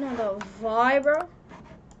 You know the vibe, bro.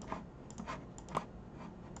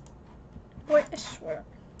 Wait, I swear.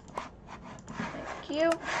 Thank you.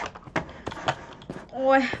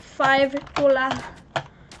 Oh, $5.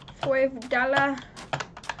 $5.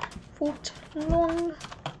 Foot long.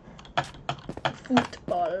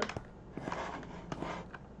 Football.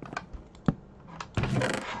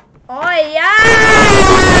 Oh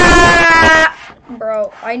yeah!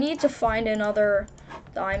 Bro, I need to find another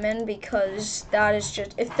diamond because that is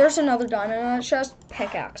just, if there's another diamond in that chest,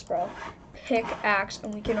 pickaxe, bro. Pickaxe,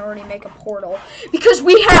 and we can already make a portal because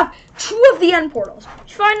we have 2 of the end portals.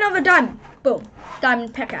 You find another diamond, boom,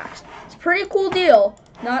 diamond pickaxe. It's a pretty cool deal.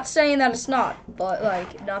 Not saying that it's not, but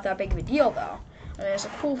like, not that big of a deal though. I mean, it's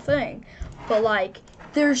a cool thing. But, like,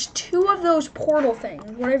 there's 2 of those portal things,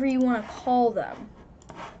 whatever you want to call them.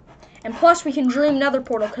 And plus, we can dream nether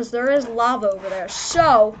portal, because there is lava over there.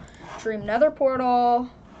 So, dream nether portal.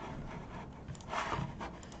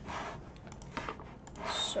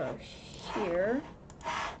 So, here.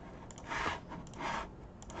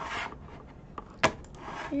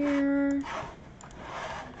 Here.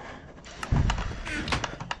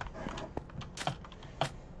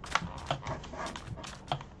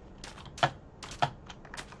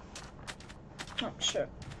 Oh, shit.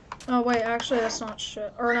 Oh, wait, actually, that's not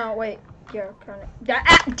shit. Or, no, wait. Yeah, kind of.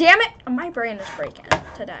 Damn it! My brain is breaking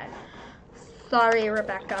today. Sorry,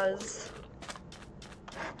 Rebecca's.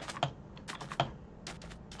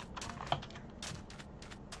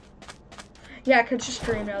 Yeah, I could just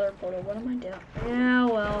dream another portal. What am I doing? Yeah,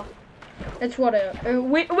 well. It's what it.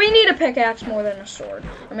 We need a pickaxe more than a sword.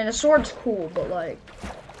 I mean, a sword's cool, but, like.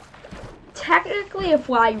 Technically, if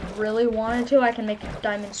I really wanted to, I can make a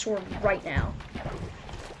diamond sword right now.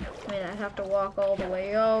 I mean, I'd have to walk all the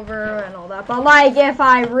way over and all that. But, like, if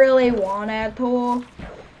I really wanted to.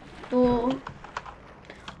 1, 2,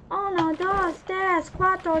 3, 4,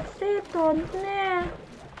 5, 6.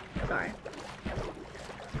 Sorry.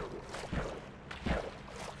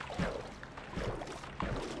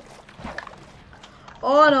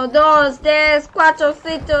 Uno, dos, tres, cuatro,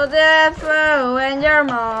 cinco, and your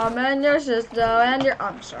mom, and your sister, and your...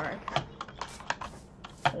 I'm sorry.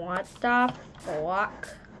 What the fuck?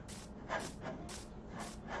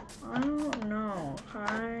 I don't know,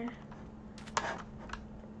 okay?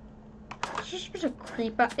 It's just a bit of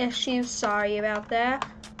creeper issue. Sorry about that.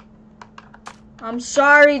 I'm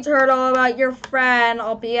sorry, Turtle, about your friend.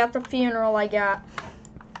 I'll be at the funeral I got.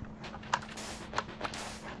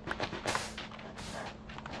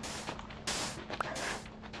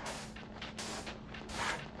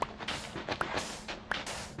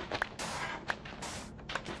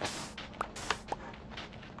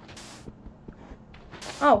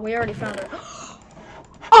 Oh, we already found it.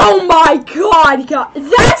 Oh my god,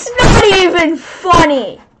 that's not even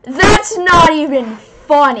funny. That's not even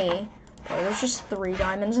funny. Okay, there's just 3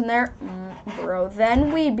 diamonds in there. Bro,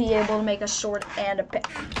 then we'd be able to make a sword and a pick.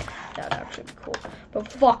 that'd actually be cool.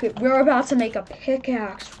 But fuck it, we're about to make a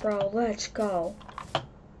pickaxe, bro. Let's go.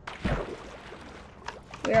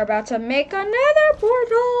 We're about to make another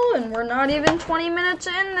portal, and we're not even 20 minutes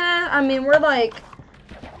in there. I mean, we're like,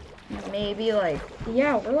 maybe like,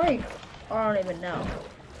 yeah, we're like, I don't even know.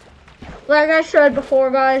 Like I said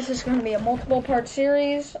before, guys, it's going to be a multiple part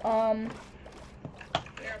series. We're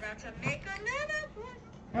about to make another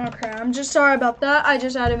portal. Okay, I'm just sorry about that. I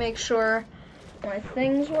just had to make sure my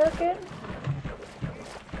thing's working.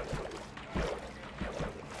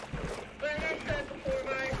 Like I said before,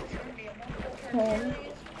 guys, it's going to be a multiple part series.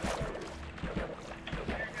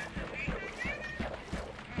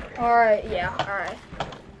 Alright, yeah, alright.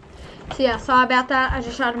 So yeah, sorry about that. I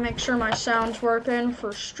just had to make sure my sound's working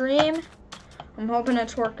for stream. I'm hoping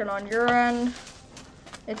it's working on your end.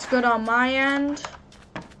 It's good on my end.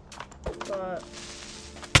 But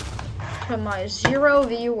to my 0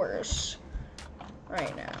 viewers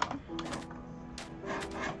right now.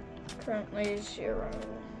 Currently 0.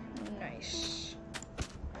 Nice.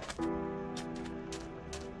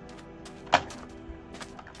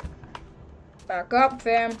 Back up,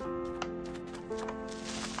 fam.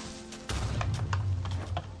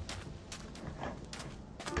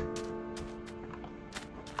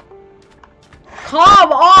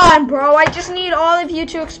 Come on, bro. I just need all of you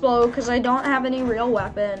to explode because I don't have any real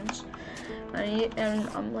weapons. And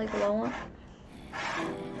I'm like low on.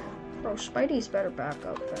 Bro, Spidey's better back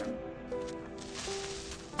up, fam.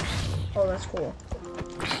 Oh, that's cool.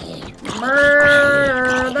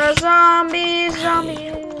 Murder the zombies,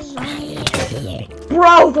 zombies, zombies.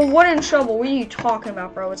 Bro, the wooden shovel. What are you talking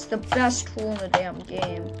about, bro? It's the best tool in the damn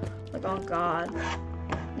game. Like, oh god.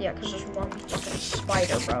 Yeah, because there's one fucking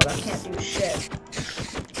spider, bro. That can't do shit.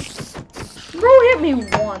 Bro hit me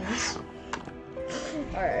once.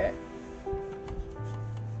 Alright.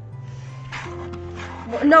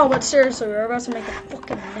 No, but seriously, we're about to make a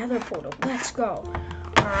fucking nether portal. Let's go.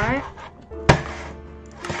 Alright.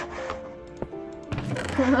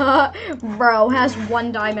 Bro has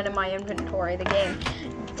 1 diamond in my inventory. The game.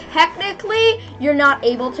 Technically, you're not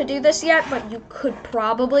able to do this yet, but you could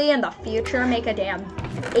probably in the future make a damn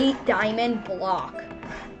 8 diamond block.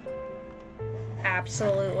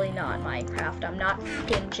 Absolutely not in Minecraft. I'm not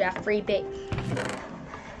fucking Jeffrey Bit.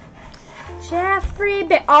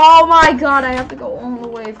 Oh my god, I have to go all the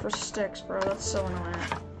way for sticks, bro. That's so annoying.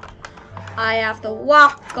 I have to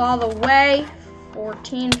walk all the way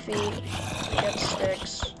 14 feet to get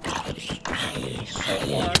sticks. So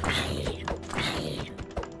far.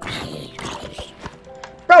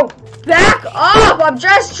 Bro, back up! I'm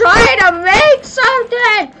just trying to make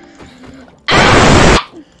something!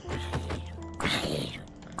 Ah!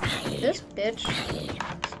 This bitch.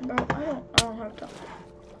 Bro, I don't have time.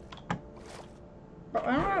 Bro,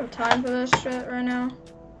 I don't have time for this shit right now.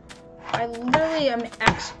 I literally am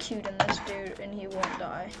executing this dude and he won't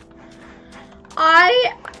die.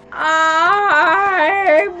 I'm sorry.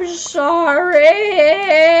 So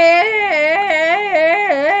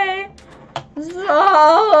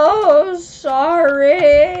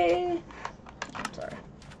sorry. I'm sorry.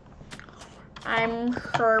 I'm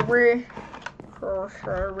sorry. So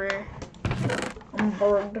sorry. I'm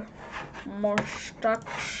bored. More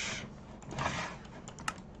sticks.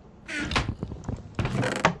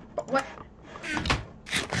 What?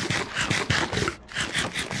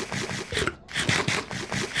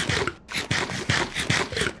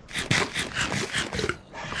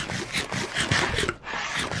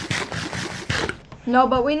 No,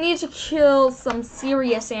 but we need to kill some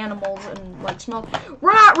serious animals and like smoke.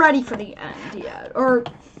 We're not ready for the end yet, or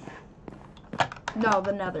no,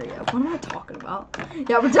 the nether yet. What am I talking about?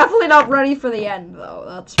 Yeah, we're definitely not ready for the end though.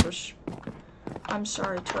 That's for sure. I'm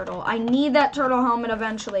sorry, turtle. I need that turtle helmet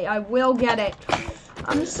eventually. I will get it.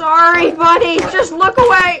 I'm sorry, buddy. Just look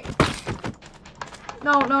away.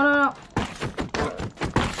 No, no, no, no.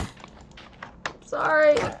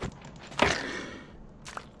 Sorry.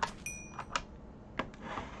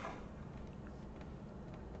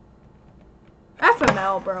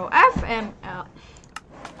 FML, bro. FML.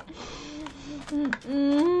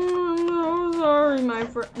 No, sorry, my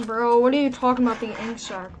friend. Bro, what are you talking about? The ink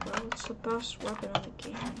sac, bro. It's the best weapon in the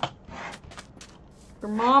game.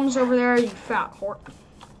 Your mom's over there, you fat whore.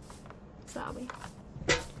 Sorry.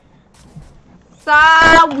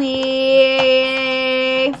 Sorry.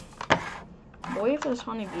 Boy, if this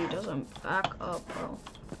honeybee doesn't back up, bro.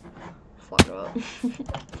 Fuck up.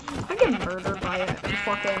 I get murdered by a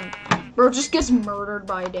fucking... Bro just gets murdered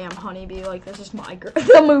by a damn honeybee. Like, this is my girl.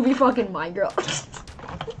 The movie fucking My Girl.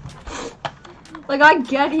 Like, I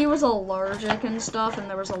get he was allergic and stuff, and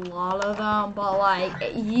there was a lot of them, but,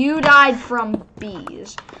 like, you died from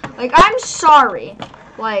bees. Like, Like, I'm sorry.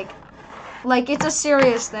 Like, it's a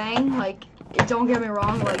serious thing. Like, don't get me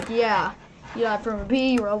wrong. Like, yeah, you died from a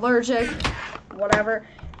bee, you were allergic, whatever.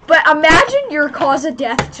 But imagine your cause of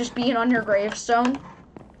death just being on your gravestone,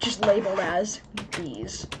 just labeled as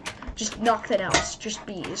bees. Just nothing else, just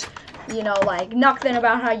bees. You know, like, nothing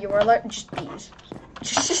about how you were allergic, just bees.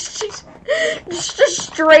 Just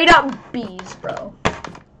straight up bees, bro.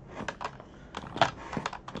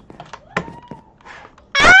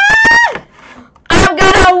 Ah! I'm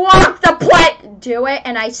gonna walk the plank. Do it,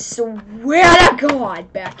 and I swear to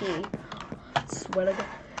God, Becky. Swear to God.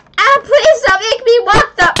 Ah, please don't make me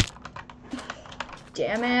walk the.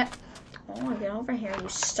 Damn it. Oh, get over here, you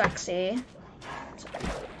sexy.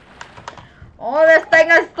 Oh, this thing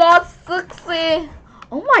is so sexy.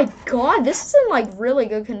 Oh my God, this is in like really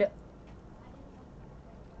good condition.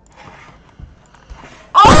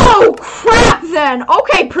 Oh crap then.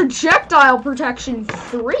 Okay, projectile protection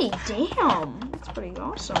 3. Damn, that's pretty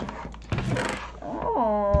awesome.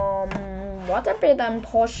 What a bit I'm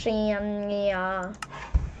pushing, yeah.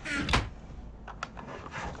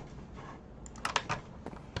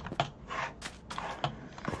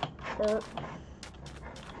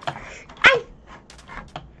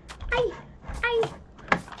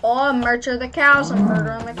 Oh, murder the cows. I'm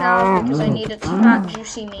murdering the cows because I need its fat,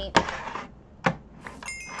 juicy meat.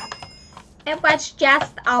 It was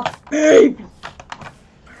just a baby.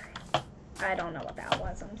 I don't know what that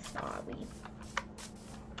was. I'm sorry.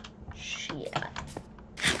 Shit.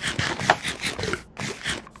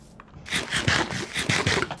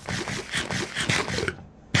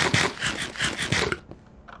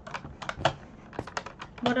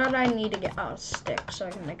 What did I need to get? Oh, a stick so I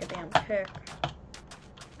can make a damn pick.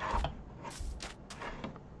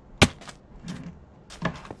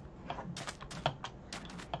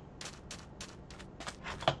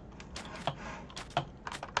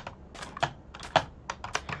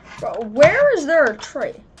 Bro, where is there a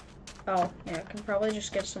tree? Oh, yeah, I can probably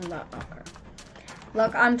just get some of that. Okay.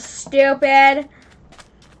 Look, I'm stupid.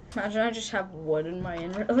 Imagine I just have wood in my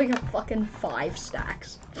inventory, like a fucking 5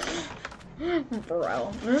 stacks.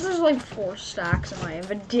 Bro, this is like 4 stacks in my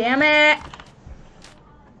inventory. Damn it!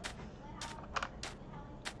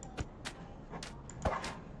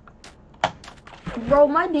 Bro,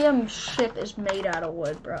 my damn ship is made out of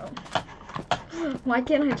wood, bro. Why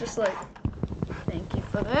can't I just like, thank you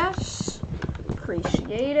for this.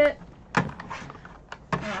 Appreciate it.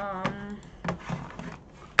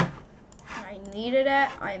 I needed it.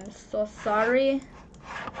 I'm so sorry.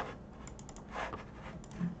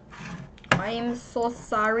 I am so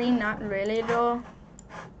sorry, not really though.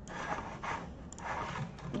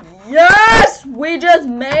 Yes! We just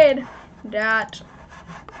made that.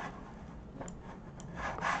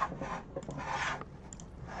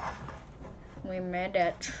 We made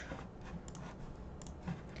it.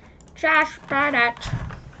 Josh Badot.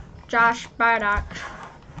 Josh Badot.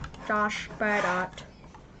 Josh Badot.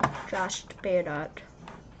 Josh Badot.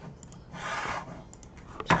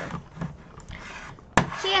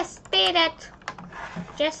 Just beat it.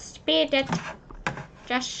 Just beat it.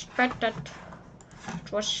 Just beat it.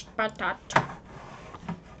 Just beat it.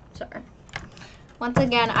 Sorry. Once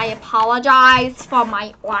again, I apologize for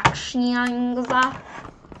my actions.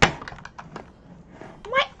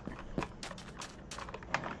 What?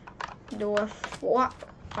 Do a flop.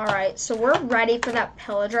 Alright, so we're ready for that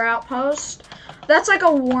pillager outpost. That's like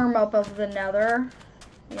a warm-up of the nether.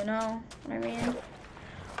 You know what I mean?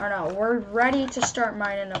 Or no, we're ready to start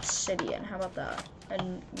mining obsidian. How about that?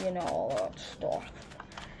 And, you know, all that stuff.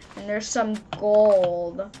 And there's some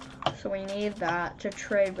gold. So we need that to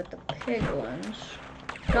trade with the piglins.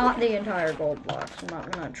 Not the entire gold blocks. I'm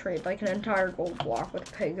not gonna trade like an entire gold block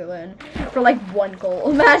with piglin for like 1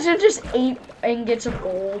 gold. Imagine just 8 ingots of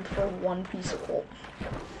gold for 1 piece of gold.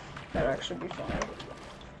 That'd actually be funny.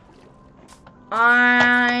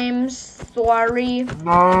 I'm sorry.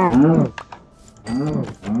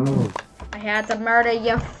 I had to murder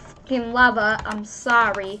your fucking lover. I'm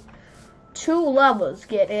sorry. 2 lovers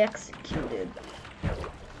get executed.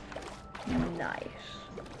 Nice.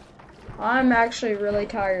 I'm actually really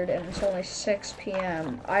tired and it's only 6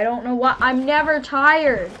 p.m. I don't know what. I'm never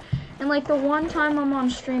tired. And like the one time I'm on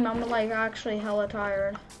stream, I'm like actually hella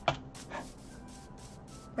tired.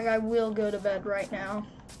 Like I will go to bed right now.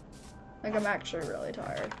 Like I'm actually really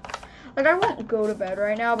tired. Like I won't go to bed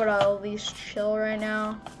right now, but I'll at least chill right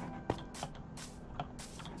now.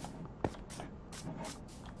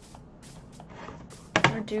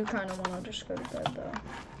 I do kind of want to just go to bed though.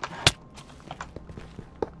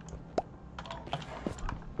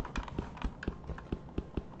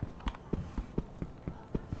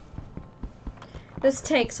 This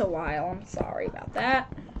takes a while. I'm sorry about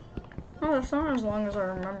that. Oh, that's not as long as I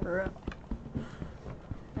remember it.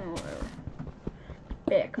 Oh, whatever.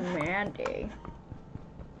 Big Mandy.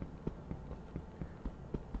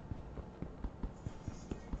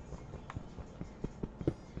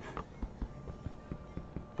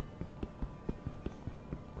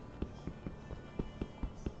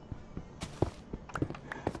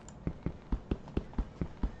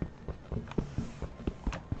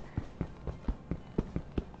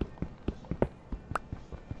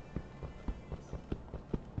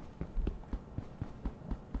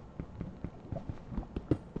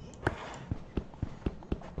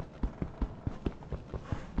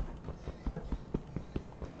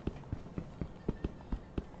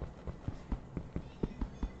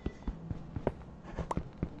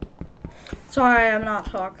 Sorry, I'm not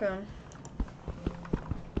talking.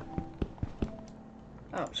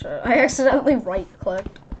 Oh shit, I accidentally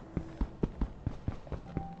right-clicked.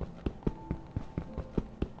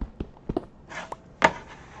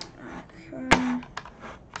 Okay.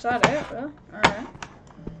 Is that it? Yeah? Alright.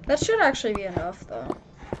 That should actually be enough, though.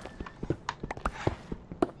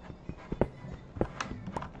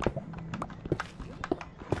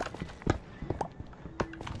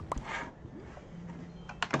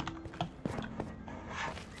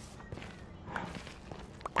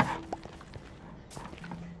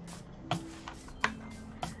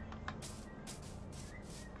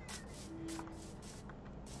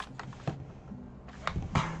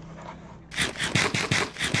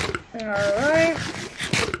 Alright.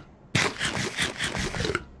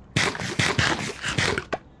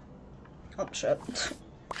 Oh shit.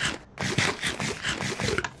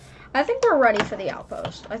 I think we're ready for the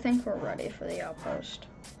outpost.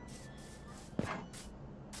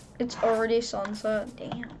 It's already sunset.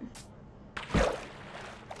 Damn.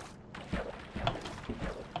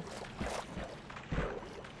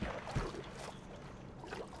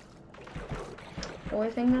 Only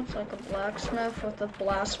thing that's like a blacksmith with a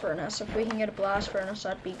blast furnace. If we can get a blast furnace,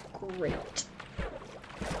 that'd be great.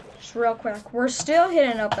 Just real quick, we're still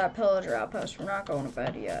hitting up that pillager outpost. We're not going to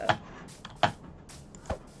bed yet.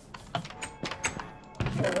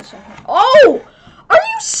 Oh! Are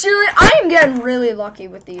you serious? I am getting really lucky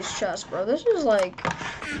with these chests, bro. This is like...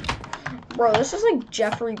 Bro, this is like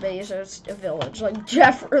Jeffrey Bezos' village. Like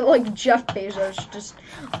Jeff Bezos just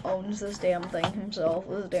owns this damn thing himself.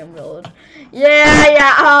 This damn village.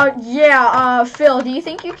 Phil, do you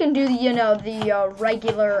think you can do the, you know, the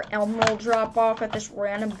regular emerald drop off at this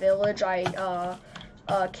random village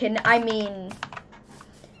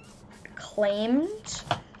claimed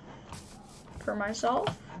for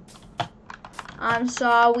myself? I'm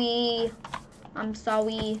sorry.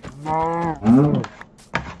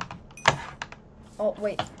 Oh,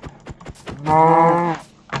 wait. I'm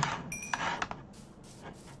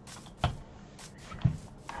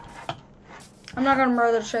not gonna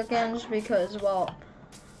murder chickens because, well,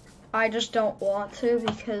 I just don't want to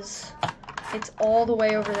because it's all the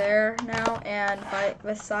way over there now, and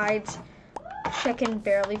besides, chicken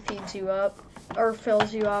barely feeds you up, or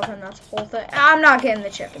fills you up, and that's the whole thing. I'm not getting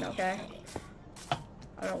the chicken, okay?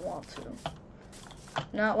 I don't want to.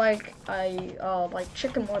 Not like I like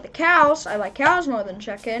chicken more than cows. I like cows more than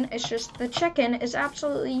chicken. It's just the chicken is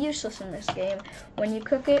absolutely useless in this game when you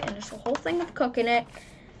cook it, and it's the whole thing of cooking it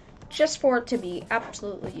just for it to be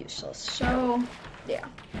absolutely useless. So, yeah.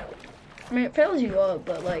 I mean, it fills you up,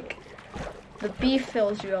 but like the beef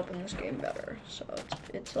fills you up in this game better. So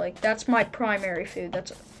it's like that's my primary food.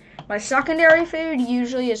 That's my secondary food.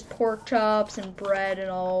 Usually is pork chops and bread, and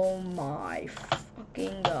oh my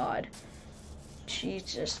fucking god.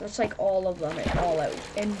 Jesus, that's like all of them and all out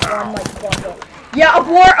in one like bundle. Yeah,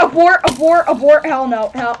 abort, hell no,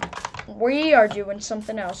 hell. We are doing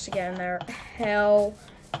something else again there. Hell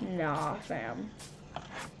nah, fam.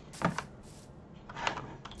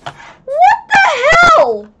 What the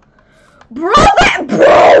hell? Bro!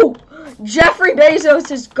 Jeffrey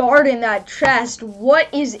Bezos is guarding that chest.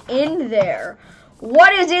 What is in there?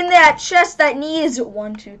 What is in that chest that needs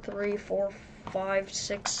 1, 2, 3, 4, 5,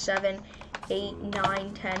 6, 7, 8,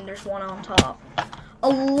 9, 10. There's one on top.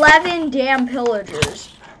 11 damn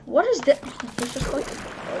pillagers. What is this? It's just like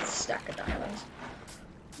a stack of diamonds.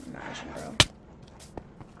 Imagine, bro.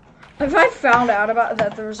 If I found out about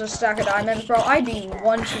that there was a stack of diamonds, bro, I'd be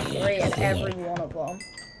 1, 2, 3 at every one of them.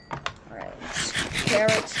 Alright,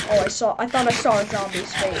 carrots. Oh, I thought I saw a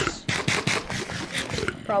zombie's face.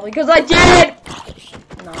 Probably because I did!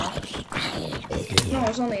 No, it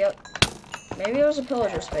was on the other. Maybe it was a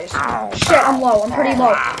pillager's face. Shit, I'm low. I'm pretty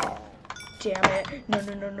low. Damn it. No.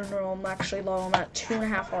 I'm actually low. I'm at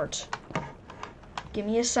 2.5 hearts. Give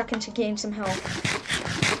me a second to gain some health.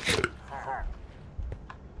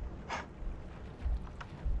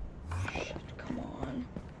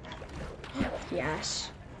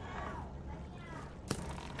 Nice.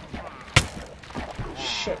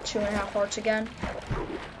 Shit, 2.5 hearts again.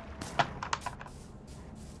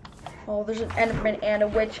 Oh, there's an Enderman and a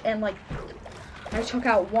witch, and like, I took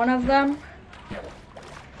out one of them.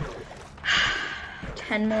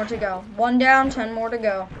 10 more to go. 1 down, 10 more to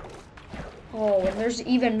go. Oh, and there's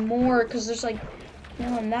even more, because there's like, you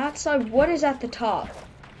know, on that side, what is at the top?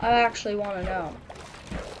 I actually want to know.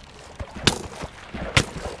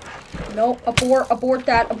 Nope, abort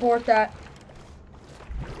that, abort that.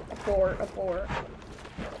 Abort.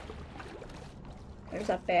 There's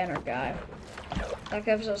that banner guy. That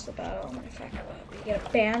gives us the battle omen effect. We get a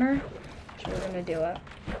banner, so we're gonna do it.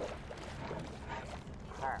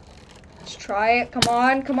 Let's try it. Come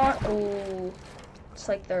on, come on. Ooh, it's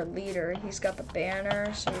like their leader. He's got the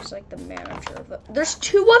banner, so he's like the manager of the. There's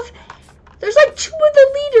like 2 of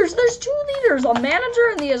the leaders. There's 2 leaders, a manager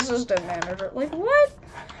and the assistant manager. Like what?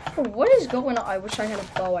 What is going on? I wish I had a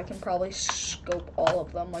bow. I can probably scope all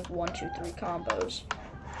of them, like 1, 2, 3 combos.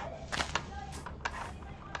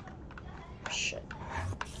 Shit.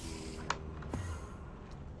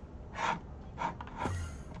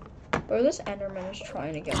 Bro, this Enderman is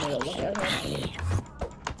trying to get me to look at him.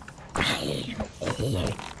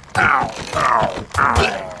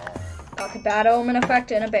 Got the bad omen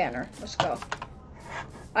effect and a banner. Let's go.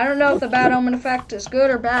 I don't know if the bad omen effect is good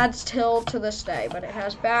or bad still to this day, but it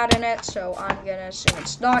has bad in it, so I'm gonna assume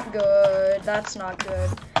it's not good. That's not good.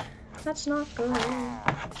 That's not good.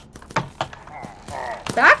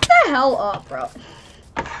 Back the hell up, bro.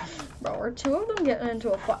 Bro, are 2 of them getting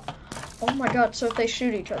into a fight? Oh my god, so if they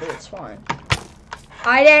shoot each other, it's fine.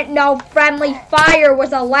 I didn't know friendly fire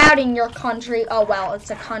was allowed in your country. Oh, well,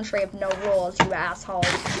 it's a country of no rules, you assholes.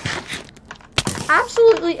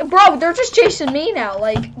 Absolutely. Bro, they're just chasing me now.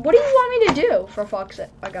 Like, what do you want me to do? For fuck's sake.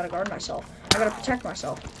 I gotta guard myself. I gotta protect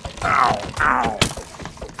myself.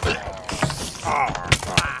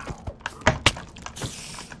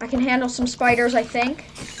 I can handle some spiders, I think.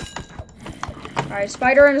 Alright,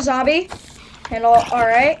 spider and a zombie. Handle.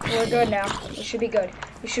 Alright, we're good now. We should be good.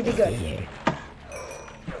 We should be good.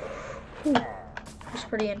 It's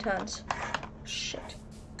pretty intense. Shit.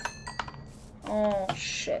 Oh,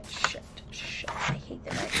 shit. I hate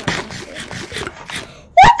the night time.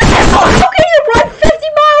 What the hell? How can you run 50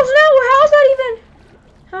 miles an hour?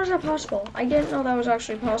 How is that possible? I didn't know that was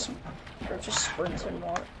actually possible. Or just sprints and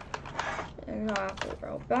more. Exactly,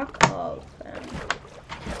 bro. Back up, man.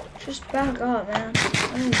 Just back up, man.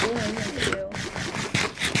 I didn't do anything to you.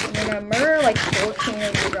 I'm gonna murder like 14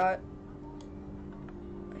 of you guys.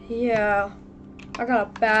 Yeah. I got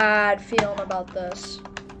a bad feeling about this.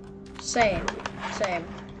 Same.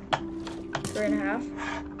 3.5.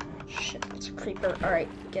 Shit, it's a creeper. Alright,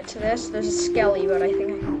 get to this. There's a skelly, but I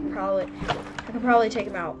think I can probably take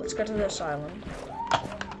him out. Let's go to this island.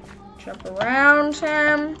 Jump around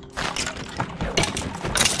him.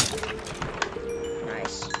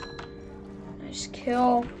 Nice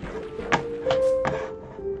kill.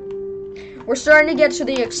 We're starting to get to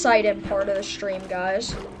the exciting part of the stream,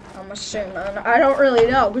 guys. I'm assuming. I don't really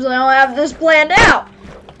know, because I don't have this planned out.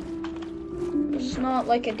 It's not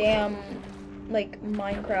like a damn, like,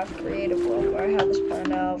 Minecraft creative world where I have this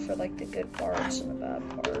planned out for, like, the good parts and the bad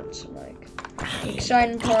parts, and, like, the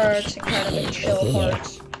exciting parts and kind of the chill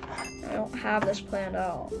parts. I don't have this planned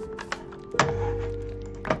out.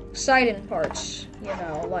 Exciting parts, you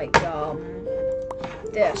know, like,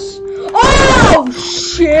 this. Oh,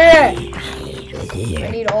 shit! I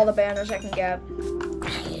need all the banners I can get.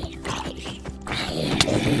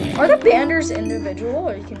 Are the banners individual,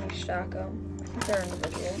 or can you stack them? I think they're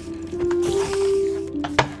individual.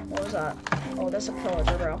 What was that? Oh, that's a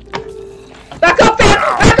pillager, bro. Back up,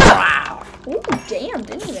 banner! Back up! Ooh, damn,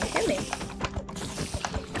 didn't even hit me.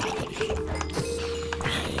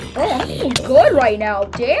 Oh, I'm doing good right now.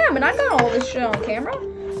 Damn, and I got all this shit on camera?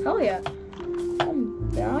 Hell yeah.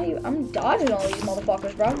 I'm dodging all these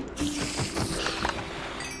motherfuckers, bro.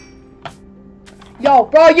 Yo,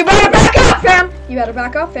 bro, you better back up, fam! You better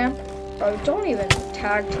back up, fam. Bro, don't even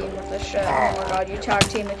tag team with this shit. Oh my god, you tag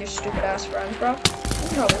team with your stupid ass friends, bro. You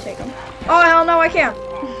can probably take them. Oh, hell no, I can't.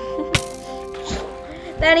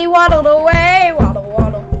 Then he waddled away, waddle,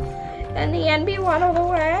 waddle. Then the NB waddled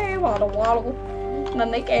away, waddle, waddle.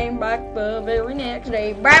 Then they came back the very next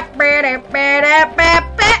day.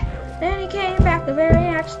 Then he came back the very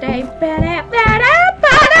next day.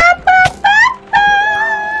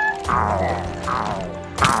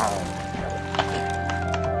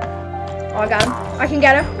 Oh, I got him. I can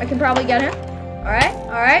get him. I can probably get him. Alright,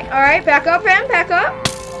 alright, alright. Back up, fam. Back up.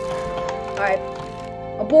 Alright.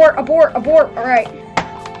 Abort, abort, abort. Alright.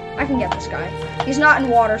 I can get this guy. He's not in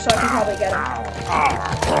water, so I can probably get him.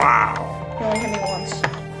 He only hit me once.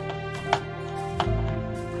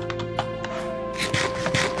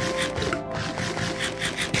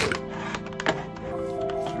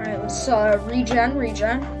 Alright, let's regen.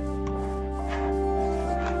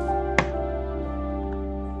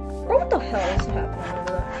 Bro, what the hell is happening over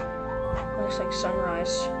there? Looks like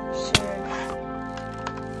sunrise soon.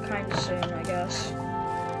 Kinda soon, I guess.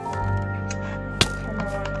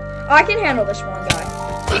 I can handle this one guy.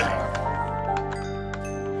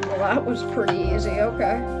 Well, that was pretty easy,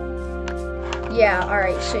 okay. Yeah,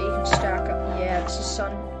 alright, so you can stack up. Yeah, it's a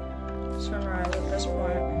sunrise at this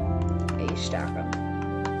point. Yeah, you stack up.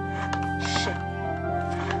 Shit.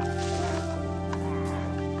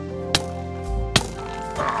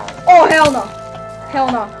 Oh, hell no! Hell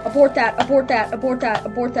no. Abort that.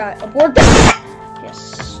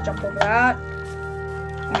 Yes, jump over that.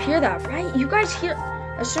 You hear that, right? You guys hear...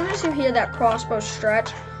 As soon as you hear that crossbow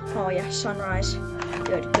stretch, oh yeah, sunrise.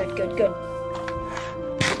 Good. I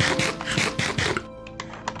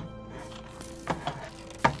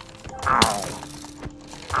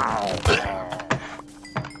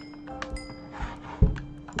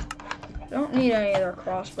don't need any of their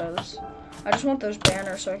crossbows. I just want those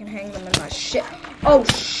banners so I can hang them in my shit. Oh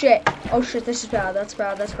shit, this is bad. That's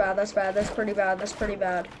pretty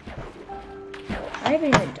bad. I haven't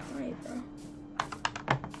even died, bro.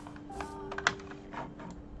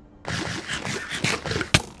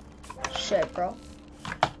 Shit, bro.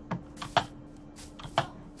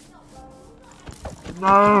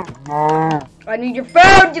 No. I need your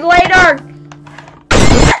food, you later!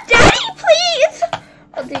 Daddy, please!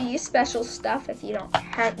 I'll do you special stuff if you don't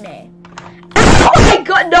hurt me. Oh my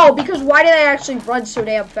god, no, because why do they actually run so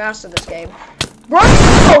damn fast in this game? Bro,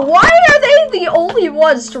 why are they the only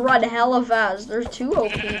ones to run hella fast? They're too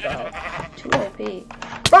OP, bro. Too OP.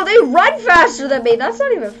 Bro, they run faster than me. That's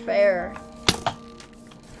not even fair.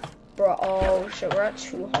 Bro, oh shit, we're at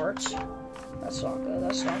 2 hearts. That's not good.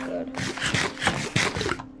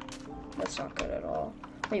 That's not good at all.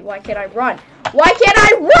 Wait, why can't I run? Why can't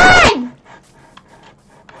I run?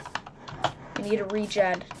 I need a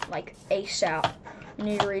regen, like, ASAP. I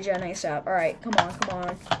need a regen ASAP. Alright, come on.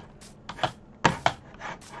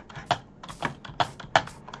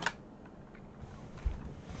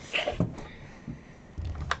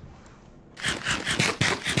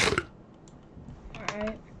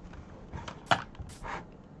 Alright.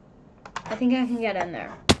 I think I can get in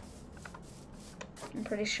there. I'm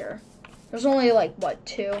pretty sure. There's only, like, what,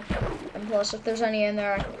 2? And plus, if there's any in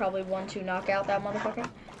there, I could probably 1-2 knock out that motherfucker.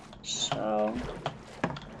 So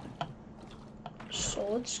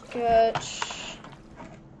let's get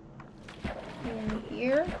in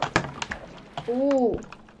here. Ooh.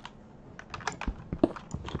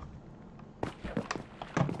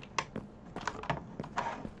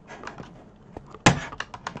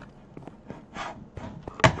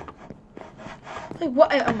 Like,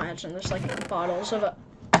 what? I imagine there's like bottles of it.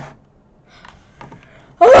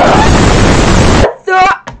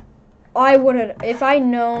 I wouldn't, if I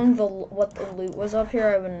known what the loot was up here,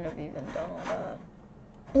 I wouldn't have even done all that.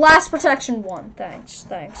 Blast protection 1, thanks.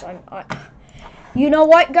 You know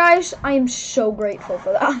what, guys? I am so grateful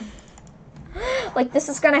for that. Like, this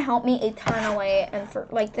is gonna help me eternally, and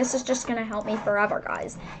this is just gonna help me forever,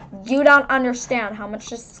 guys. You don't understand how much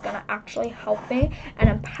this is gonna actually help me and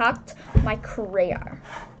impact my career.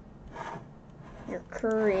 Your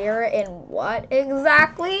career in what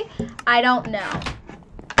exactly? I don't know.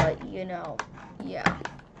 But you know, yeah.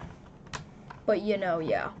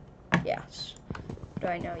 Yeah. Yes. Do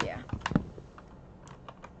I know, yeah.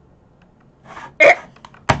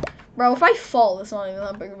 Bro, if I fall, it's not even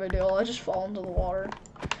that big of a deal. I just fall into the water.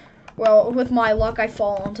 Well, with my luck, I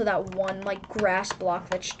fall onto that one, like, grass block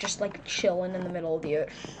that's just, like, chilling in the middle of the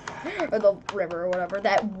or the river or whatever.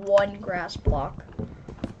 That one grass block.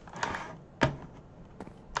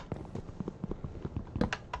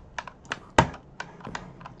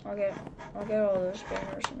 I'll get all those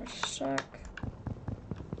banners in a sec.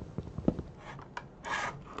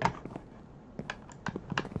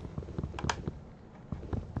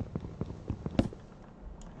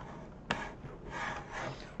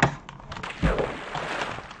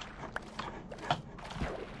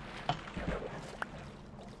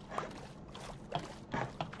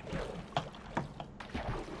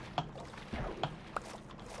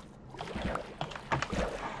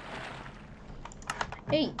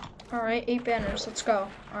 Eight. Alright, 8 banners. Let's go.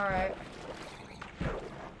 Alright.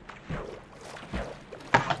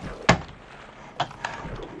 I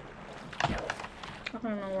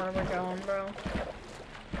don't know where we're going, bro.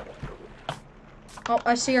 Oh,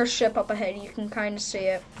 I see our ship up ahead. You can kind of see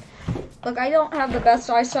it. Look, I don't have the best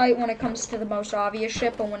eyesight when it comes to the most obvious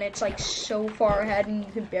shit, but when it's like so far ahead and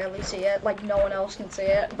you can barely see it, like no one else can see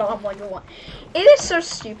it, but I'm like the one. It is so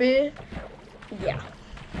stupid. Yeah.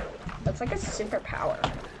 That's like a superpower.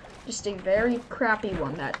 Just a very crappy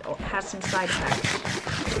one that has some side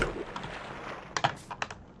effects.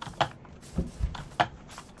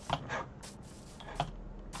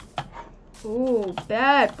 Ooh,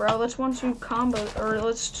 bad, bro. Let's 1-2 combo, or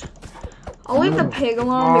let's. I'll leave the pig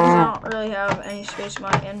alone because I don't really have any space in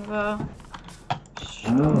my info.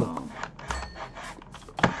 So,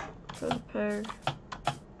 for the pig.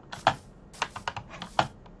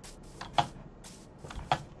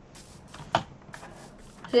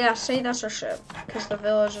 So yeah, see, that's our ship. Because the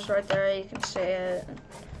village is right there, you can see it.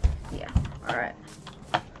 Yeah, alright.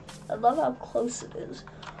 I love how close it is.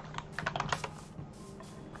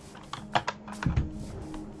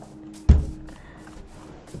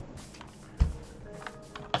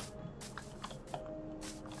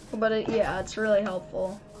 But yeah, it's really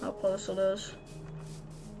helpful how close it is.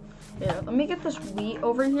 Yeah, let me get this wheat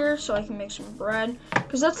over here so I can make some bread.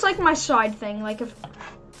 Because that's like my side thing. Like if...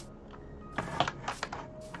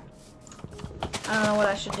 I don't know what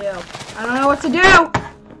I should do. I don't know what to do!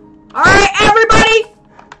 Alright, everybody!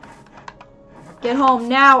 Get home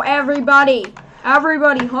now, everybody!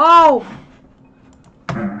 Everybody home!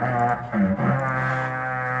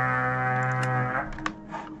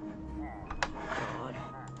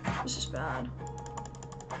 This is bad.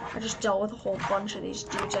 I just dealt with a whole bunch of these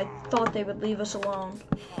dudes. I thought they would leave us alone.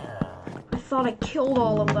 I thought I killed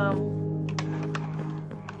all of them.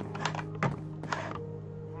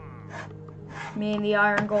 Me and the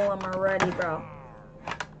Iron Golem are ready, bro.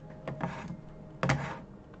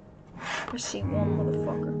 I see one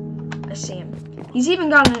motherfucker. I see him. He's even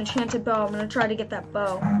got an enchanted bow. I'm gonna try to get that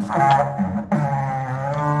bow.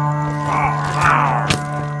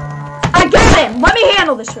 I got him! Let me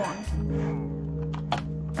handle this one.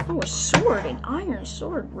 Oh, a sword. An iron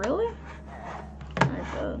sword. Really?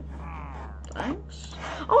 Alright, thanks.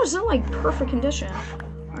 Oh, it's in like perfect condition.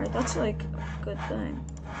 Alright, that's like a good thing.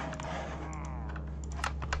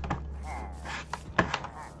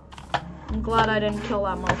 I'm glad I didn't kill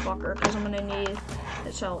that motherfucker because I'm gonna need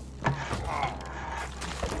his help. Bro,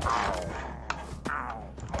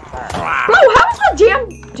 how's the damn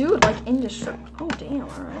dude like indestructible? Oh, damn,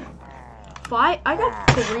 alright. I got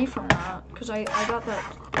 3 from that because I got that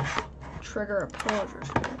trigger of pillagers.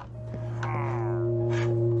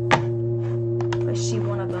 I see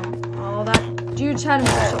one of them. Oh, that dude's head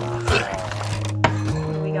so.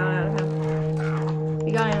 What do we got out of him?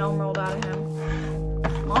 We got an emerald out of him.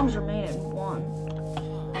 Moms remain at 1.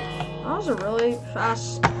 That was a really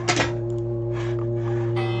fast.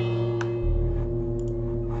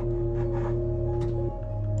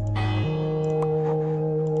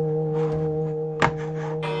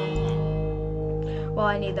 Well,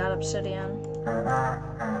 I need that obsidian.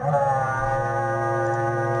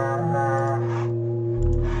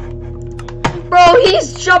 Bro,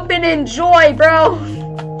 he's jumping in joy, bro.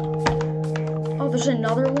 Oh, there's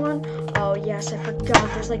another one? Oh, yes, I forgot.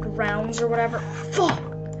 There's like rounds or whatever. Fuck.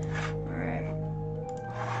 Alright.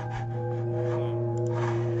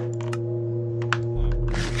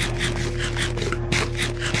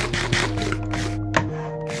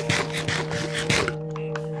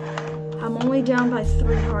 I'm only down by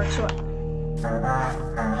 3 hearts, so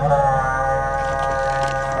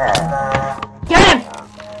get him!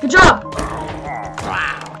 Good job!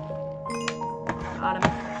 Got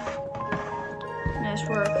him. Nice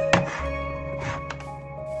work.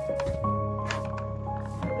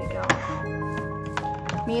 There we go.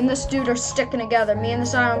 Me and this dude are sticking together. Me and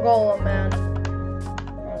this Iron Golem, man.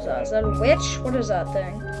 What is that? Is that a witch? What is that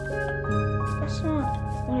thing? That's not...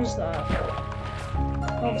 What is that?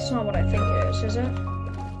 Oh, that's not what I think it is it?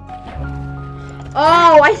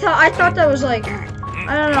 Oh, I thought that was like,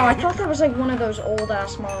 I don't know, I thought that was like one of those old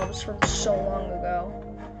ass mobs from so long ago.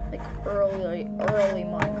 Like early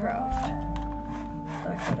Minecraft.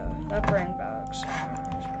 That bring back some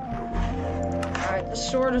memories. Alright, the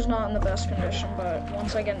sword is not in the best condition, but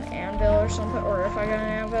once I get an anvil or something, or if I get an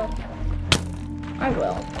anvil, I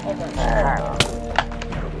will. Eventually.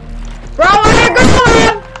 Bro, where you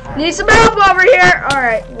going? Need some help over here!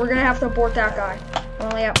 Alright, we're gonna have to abort that guy. We're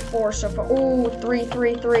only at 4 so far. Ooh, 3.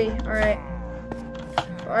 Alright.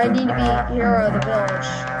 I need to be hero of the village.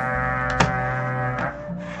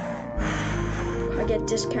 I get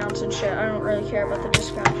discounts and shit. I don't really care about the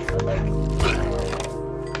discounts, but like...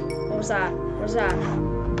 What was that? What was that?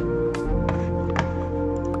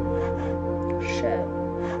 Shit.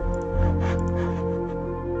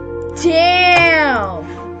 Damn!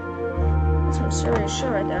 Some serious shit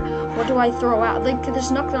right there. What do I throw out? Like,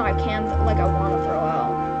 there's nothing I can, like, I want to throw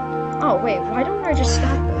out. Oh, wait, why don't I just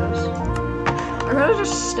stack those? I gotta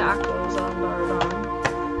just stack those on Dardon.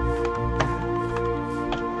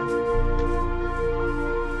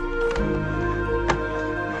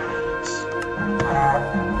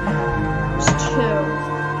 It's 2.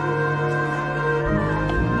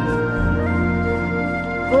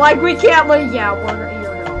 But, like, we can't, like, yeah, you're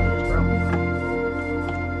gonna lose, bro.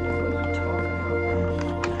 What are you talking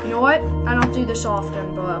about? You know what? I don't do this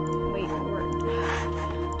often, but wait,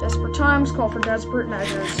 we're desperate times call for desperate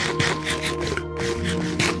measures.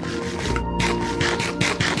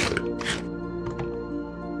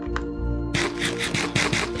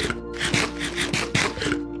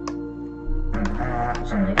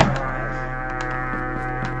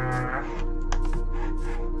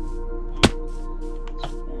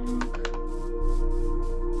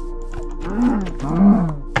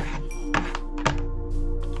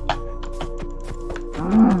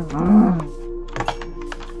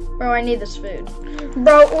 Bro, I need this food.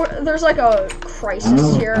 Bro, there's like a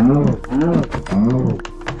crisis here. Damn,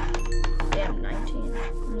 19.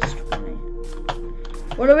 That's 20.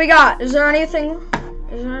 What do we got? Is there anything?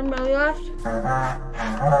 Is there anybody left?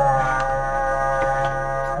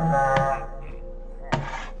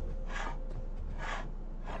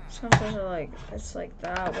 Sometimes like, it's like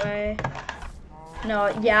that way. No,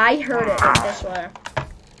 yeah, I heard it like this way.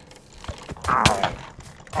 Right.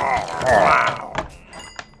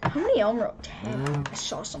 How many Elmer? 10. I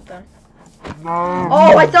saw something.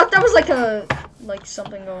 Oh, I thought that was like a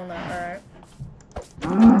something going there.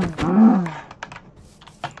 Alright.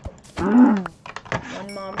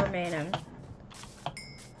 One mob remaining.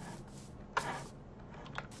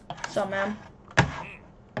 What's up, man?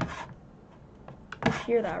 You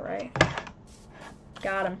hear that, right?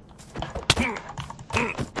 Got him.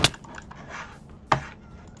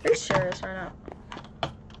 Are you serious right now?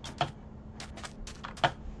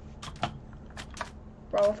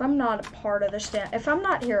 Bro, if I'm not a part of this, if I'm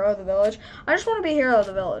not hero of the village, I just want to be hero of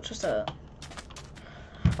the village. Just a.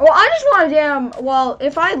 Well, I just want to well,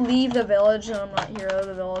 if I leave the village and I'm not hero of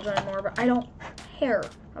the village anymore, but I don't care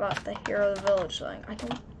about the hero of the village thing. I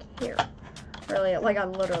don't care. Really, like, I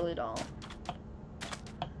literally don't.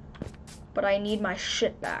 But I need my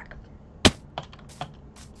shit back.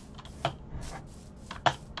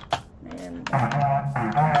 And oh,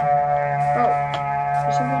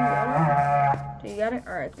 is someone water? Do you got it?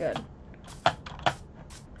 Alright, good.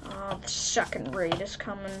 The second raid is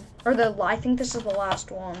coming. Or I think this is the last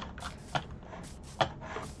one.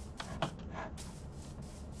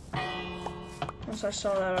 Once I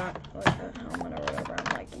saw that, like, the helmet or whatever,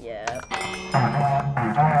 I'm like, yeah.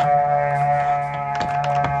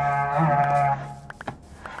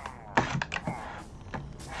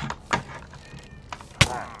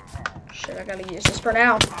 Shit, I gotta use this for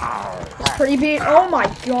now. It's pretty beat. Oh my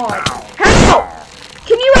god. Help!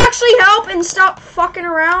 Can you actually help and stop fucking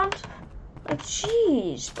around? Like,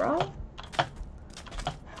 jeez, bro.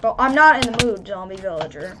 Bro, I'm not in the mood, zombie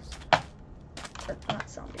villager. Or not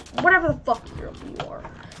zombie. Whatever the fuck you are.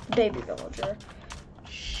 Baby villager.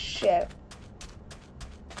 Shit.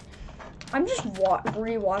 I'm just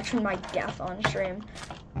re-watching my death on stream.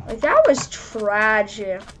 Like, that was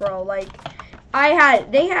tragic, bro. Like,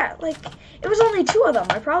 they had, like, it was only 2 of them.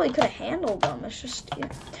 I probably could have handled them. It's just, yeah.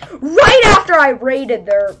 Right after I raided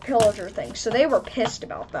their pillager thing, so they were pissed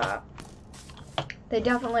about that. They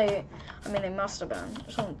definitely, I mean, they must have been.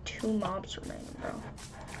 There's only 2 mobs remaining, bro.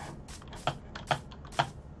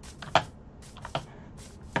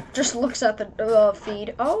 Just looks at the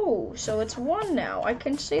feed. Oh, so it's 1 now. I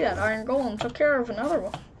can see that. Iron Golem took care of another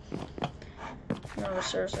one. No,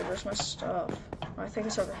 seriously, where's my stuff? Oh, I think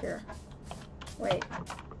it's over here. Wait.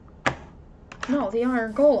 No, the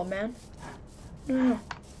Iron Golem, man. No.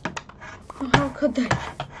 Oh, how could they?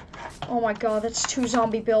 Oh my god, that's 2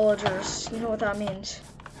 zombie villagers. You know what that means.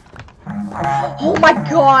 Oh my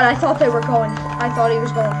god, I thought he was going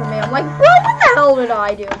for me. I'm like, bro, what the hell did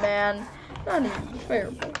I do, man? Not even fair,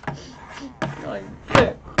 bro. Not even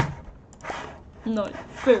fair. Not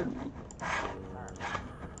fair.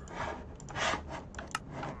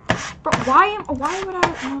 Bro, why would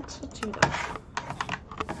I want to do that?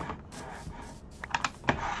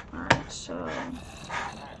 Alright, so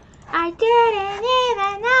I didn't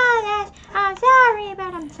even know this. I'm sorry,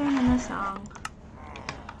 but I'm singing the song.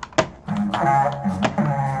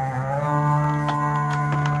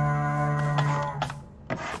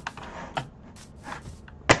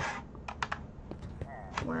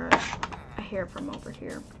 Where? I hear it from over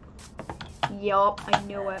here. Yup, I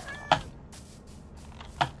knew it.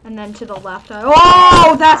 And then to the left,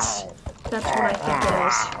 oh, that's That's what I think it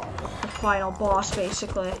is. The final boss,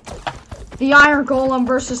 basically. The Iron Golem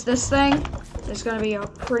versus this thing is gonna be a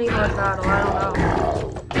pretty hard battle. I don't know.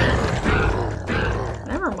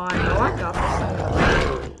 Never mind, though. I got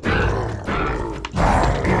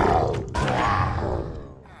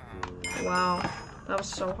this. Wow. That was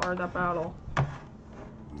so hard, that battle.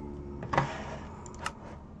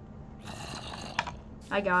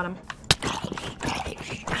 I got him.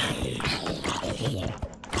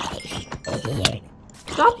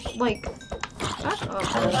 Stop, like, back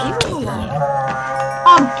up, bro. Leave him alone.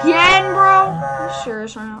 Again, bro? Are you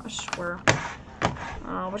serious right now? I swear.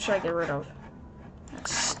 What should I get rid of? That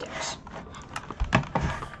sticks.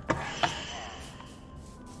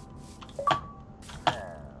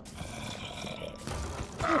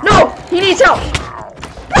 No! He needs help!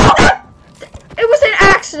 It was an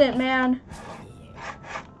accident, man.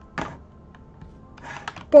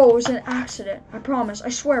 Bro, it was an accident. I promise. I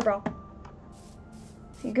swear, bro.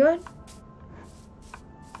 You good?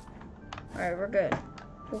 Alright, we're good.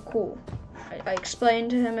 We're cool. I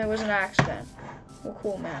explained to him it was an accident. We're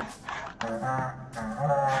cool, man.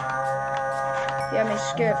 He had me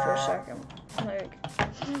scared for a second.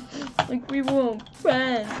 Like we weren't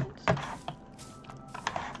friends.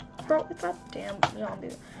 Bro, it's that damn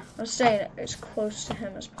zombie. I'm saying it as close to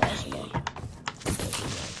him as possible.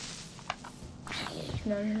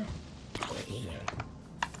 No.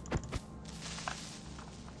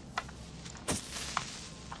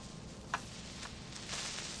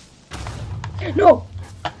 No!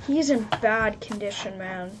 He's in bad condition,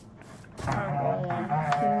 man. I'm going.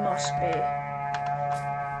 He must be.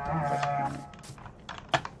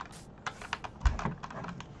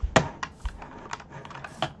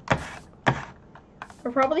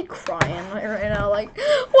 We're probably crying right now, like,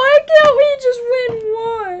 why can't we just win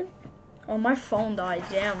one? Oh, my phone died,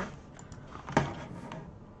 damn.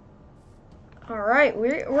 Alright,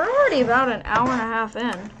 we're already about an hour and a half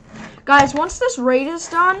in. Guys, once this raid is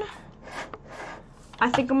done, I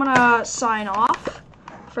think I'm gonna sign off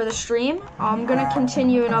for the stream. I'm gonna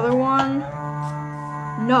continue another one.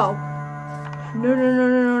 No.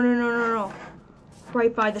 No.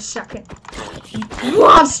 Right by the second. You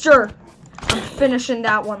monster! I'm finishing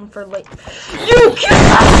that one for late. You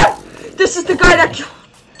killed! This is the guy that killed.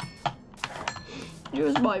 He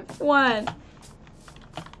was my friend.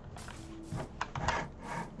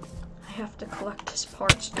 I have to collect his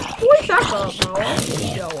parts. Wait back up, bro.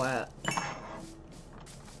 Yo,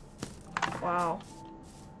 wow.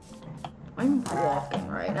 I'm walking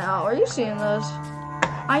right now. Are you seeing this?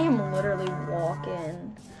 I am literally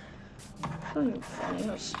walking. It's not even funny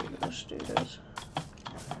how stupid this dude is.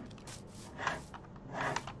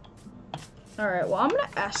 Alright, well, I'm gonna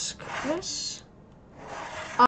ask this.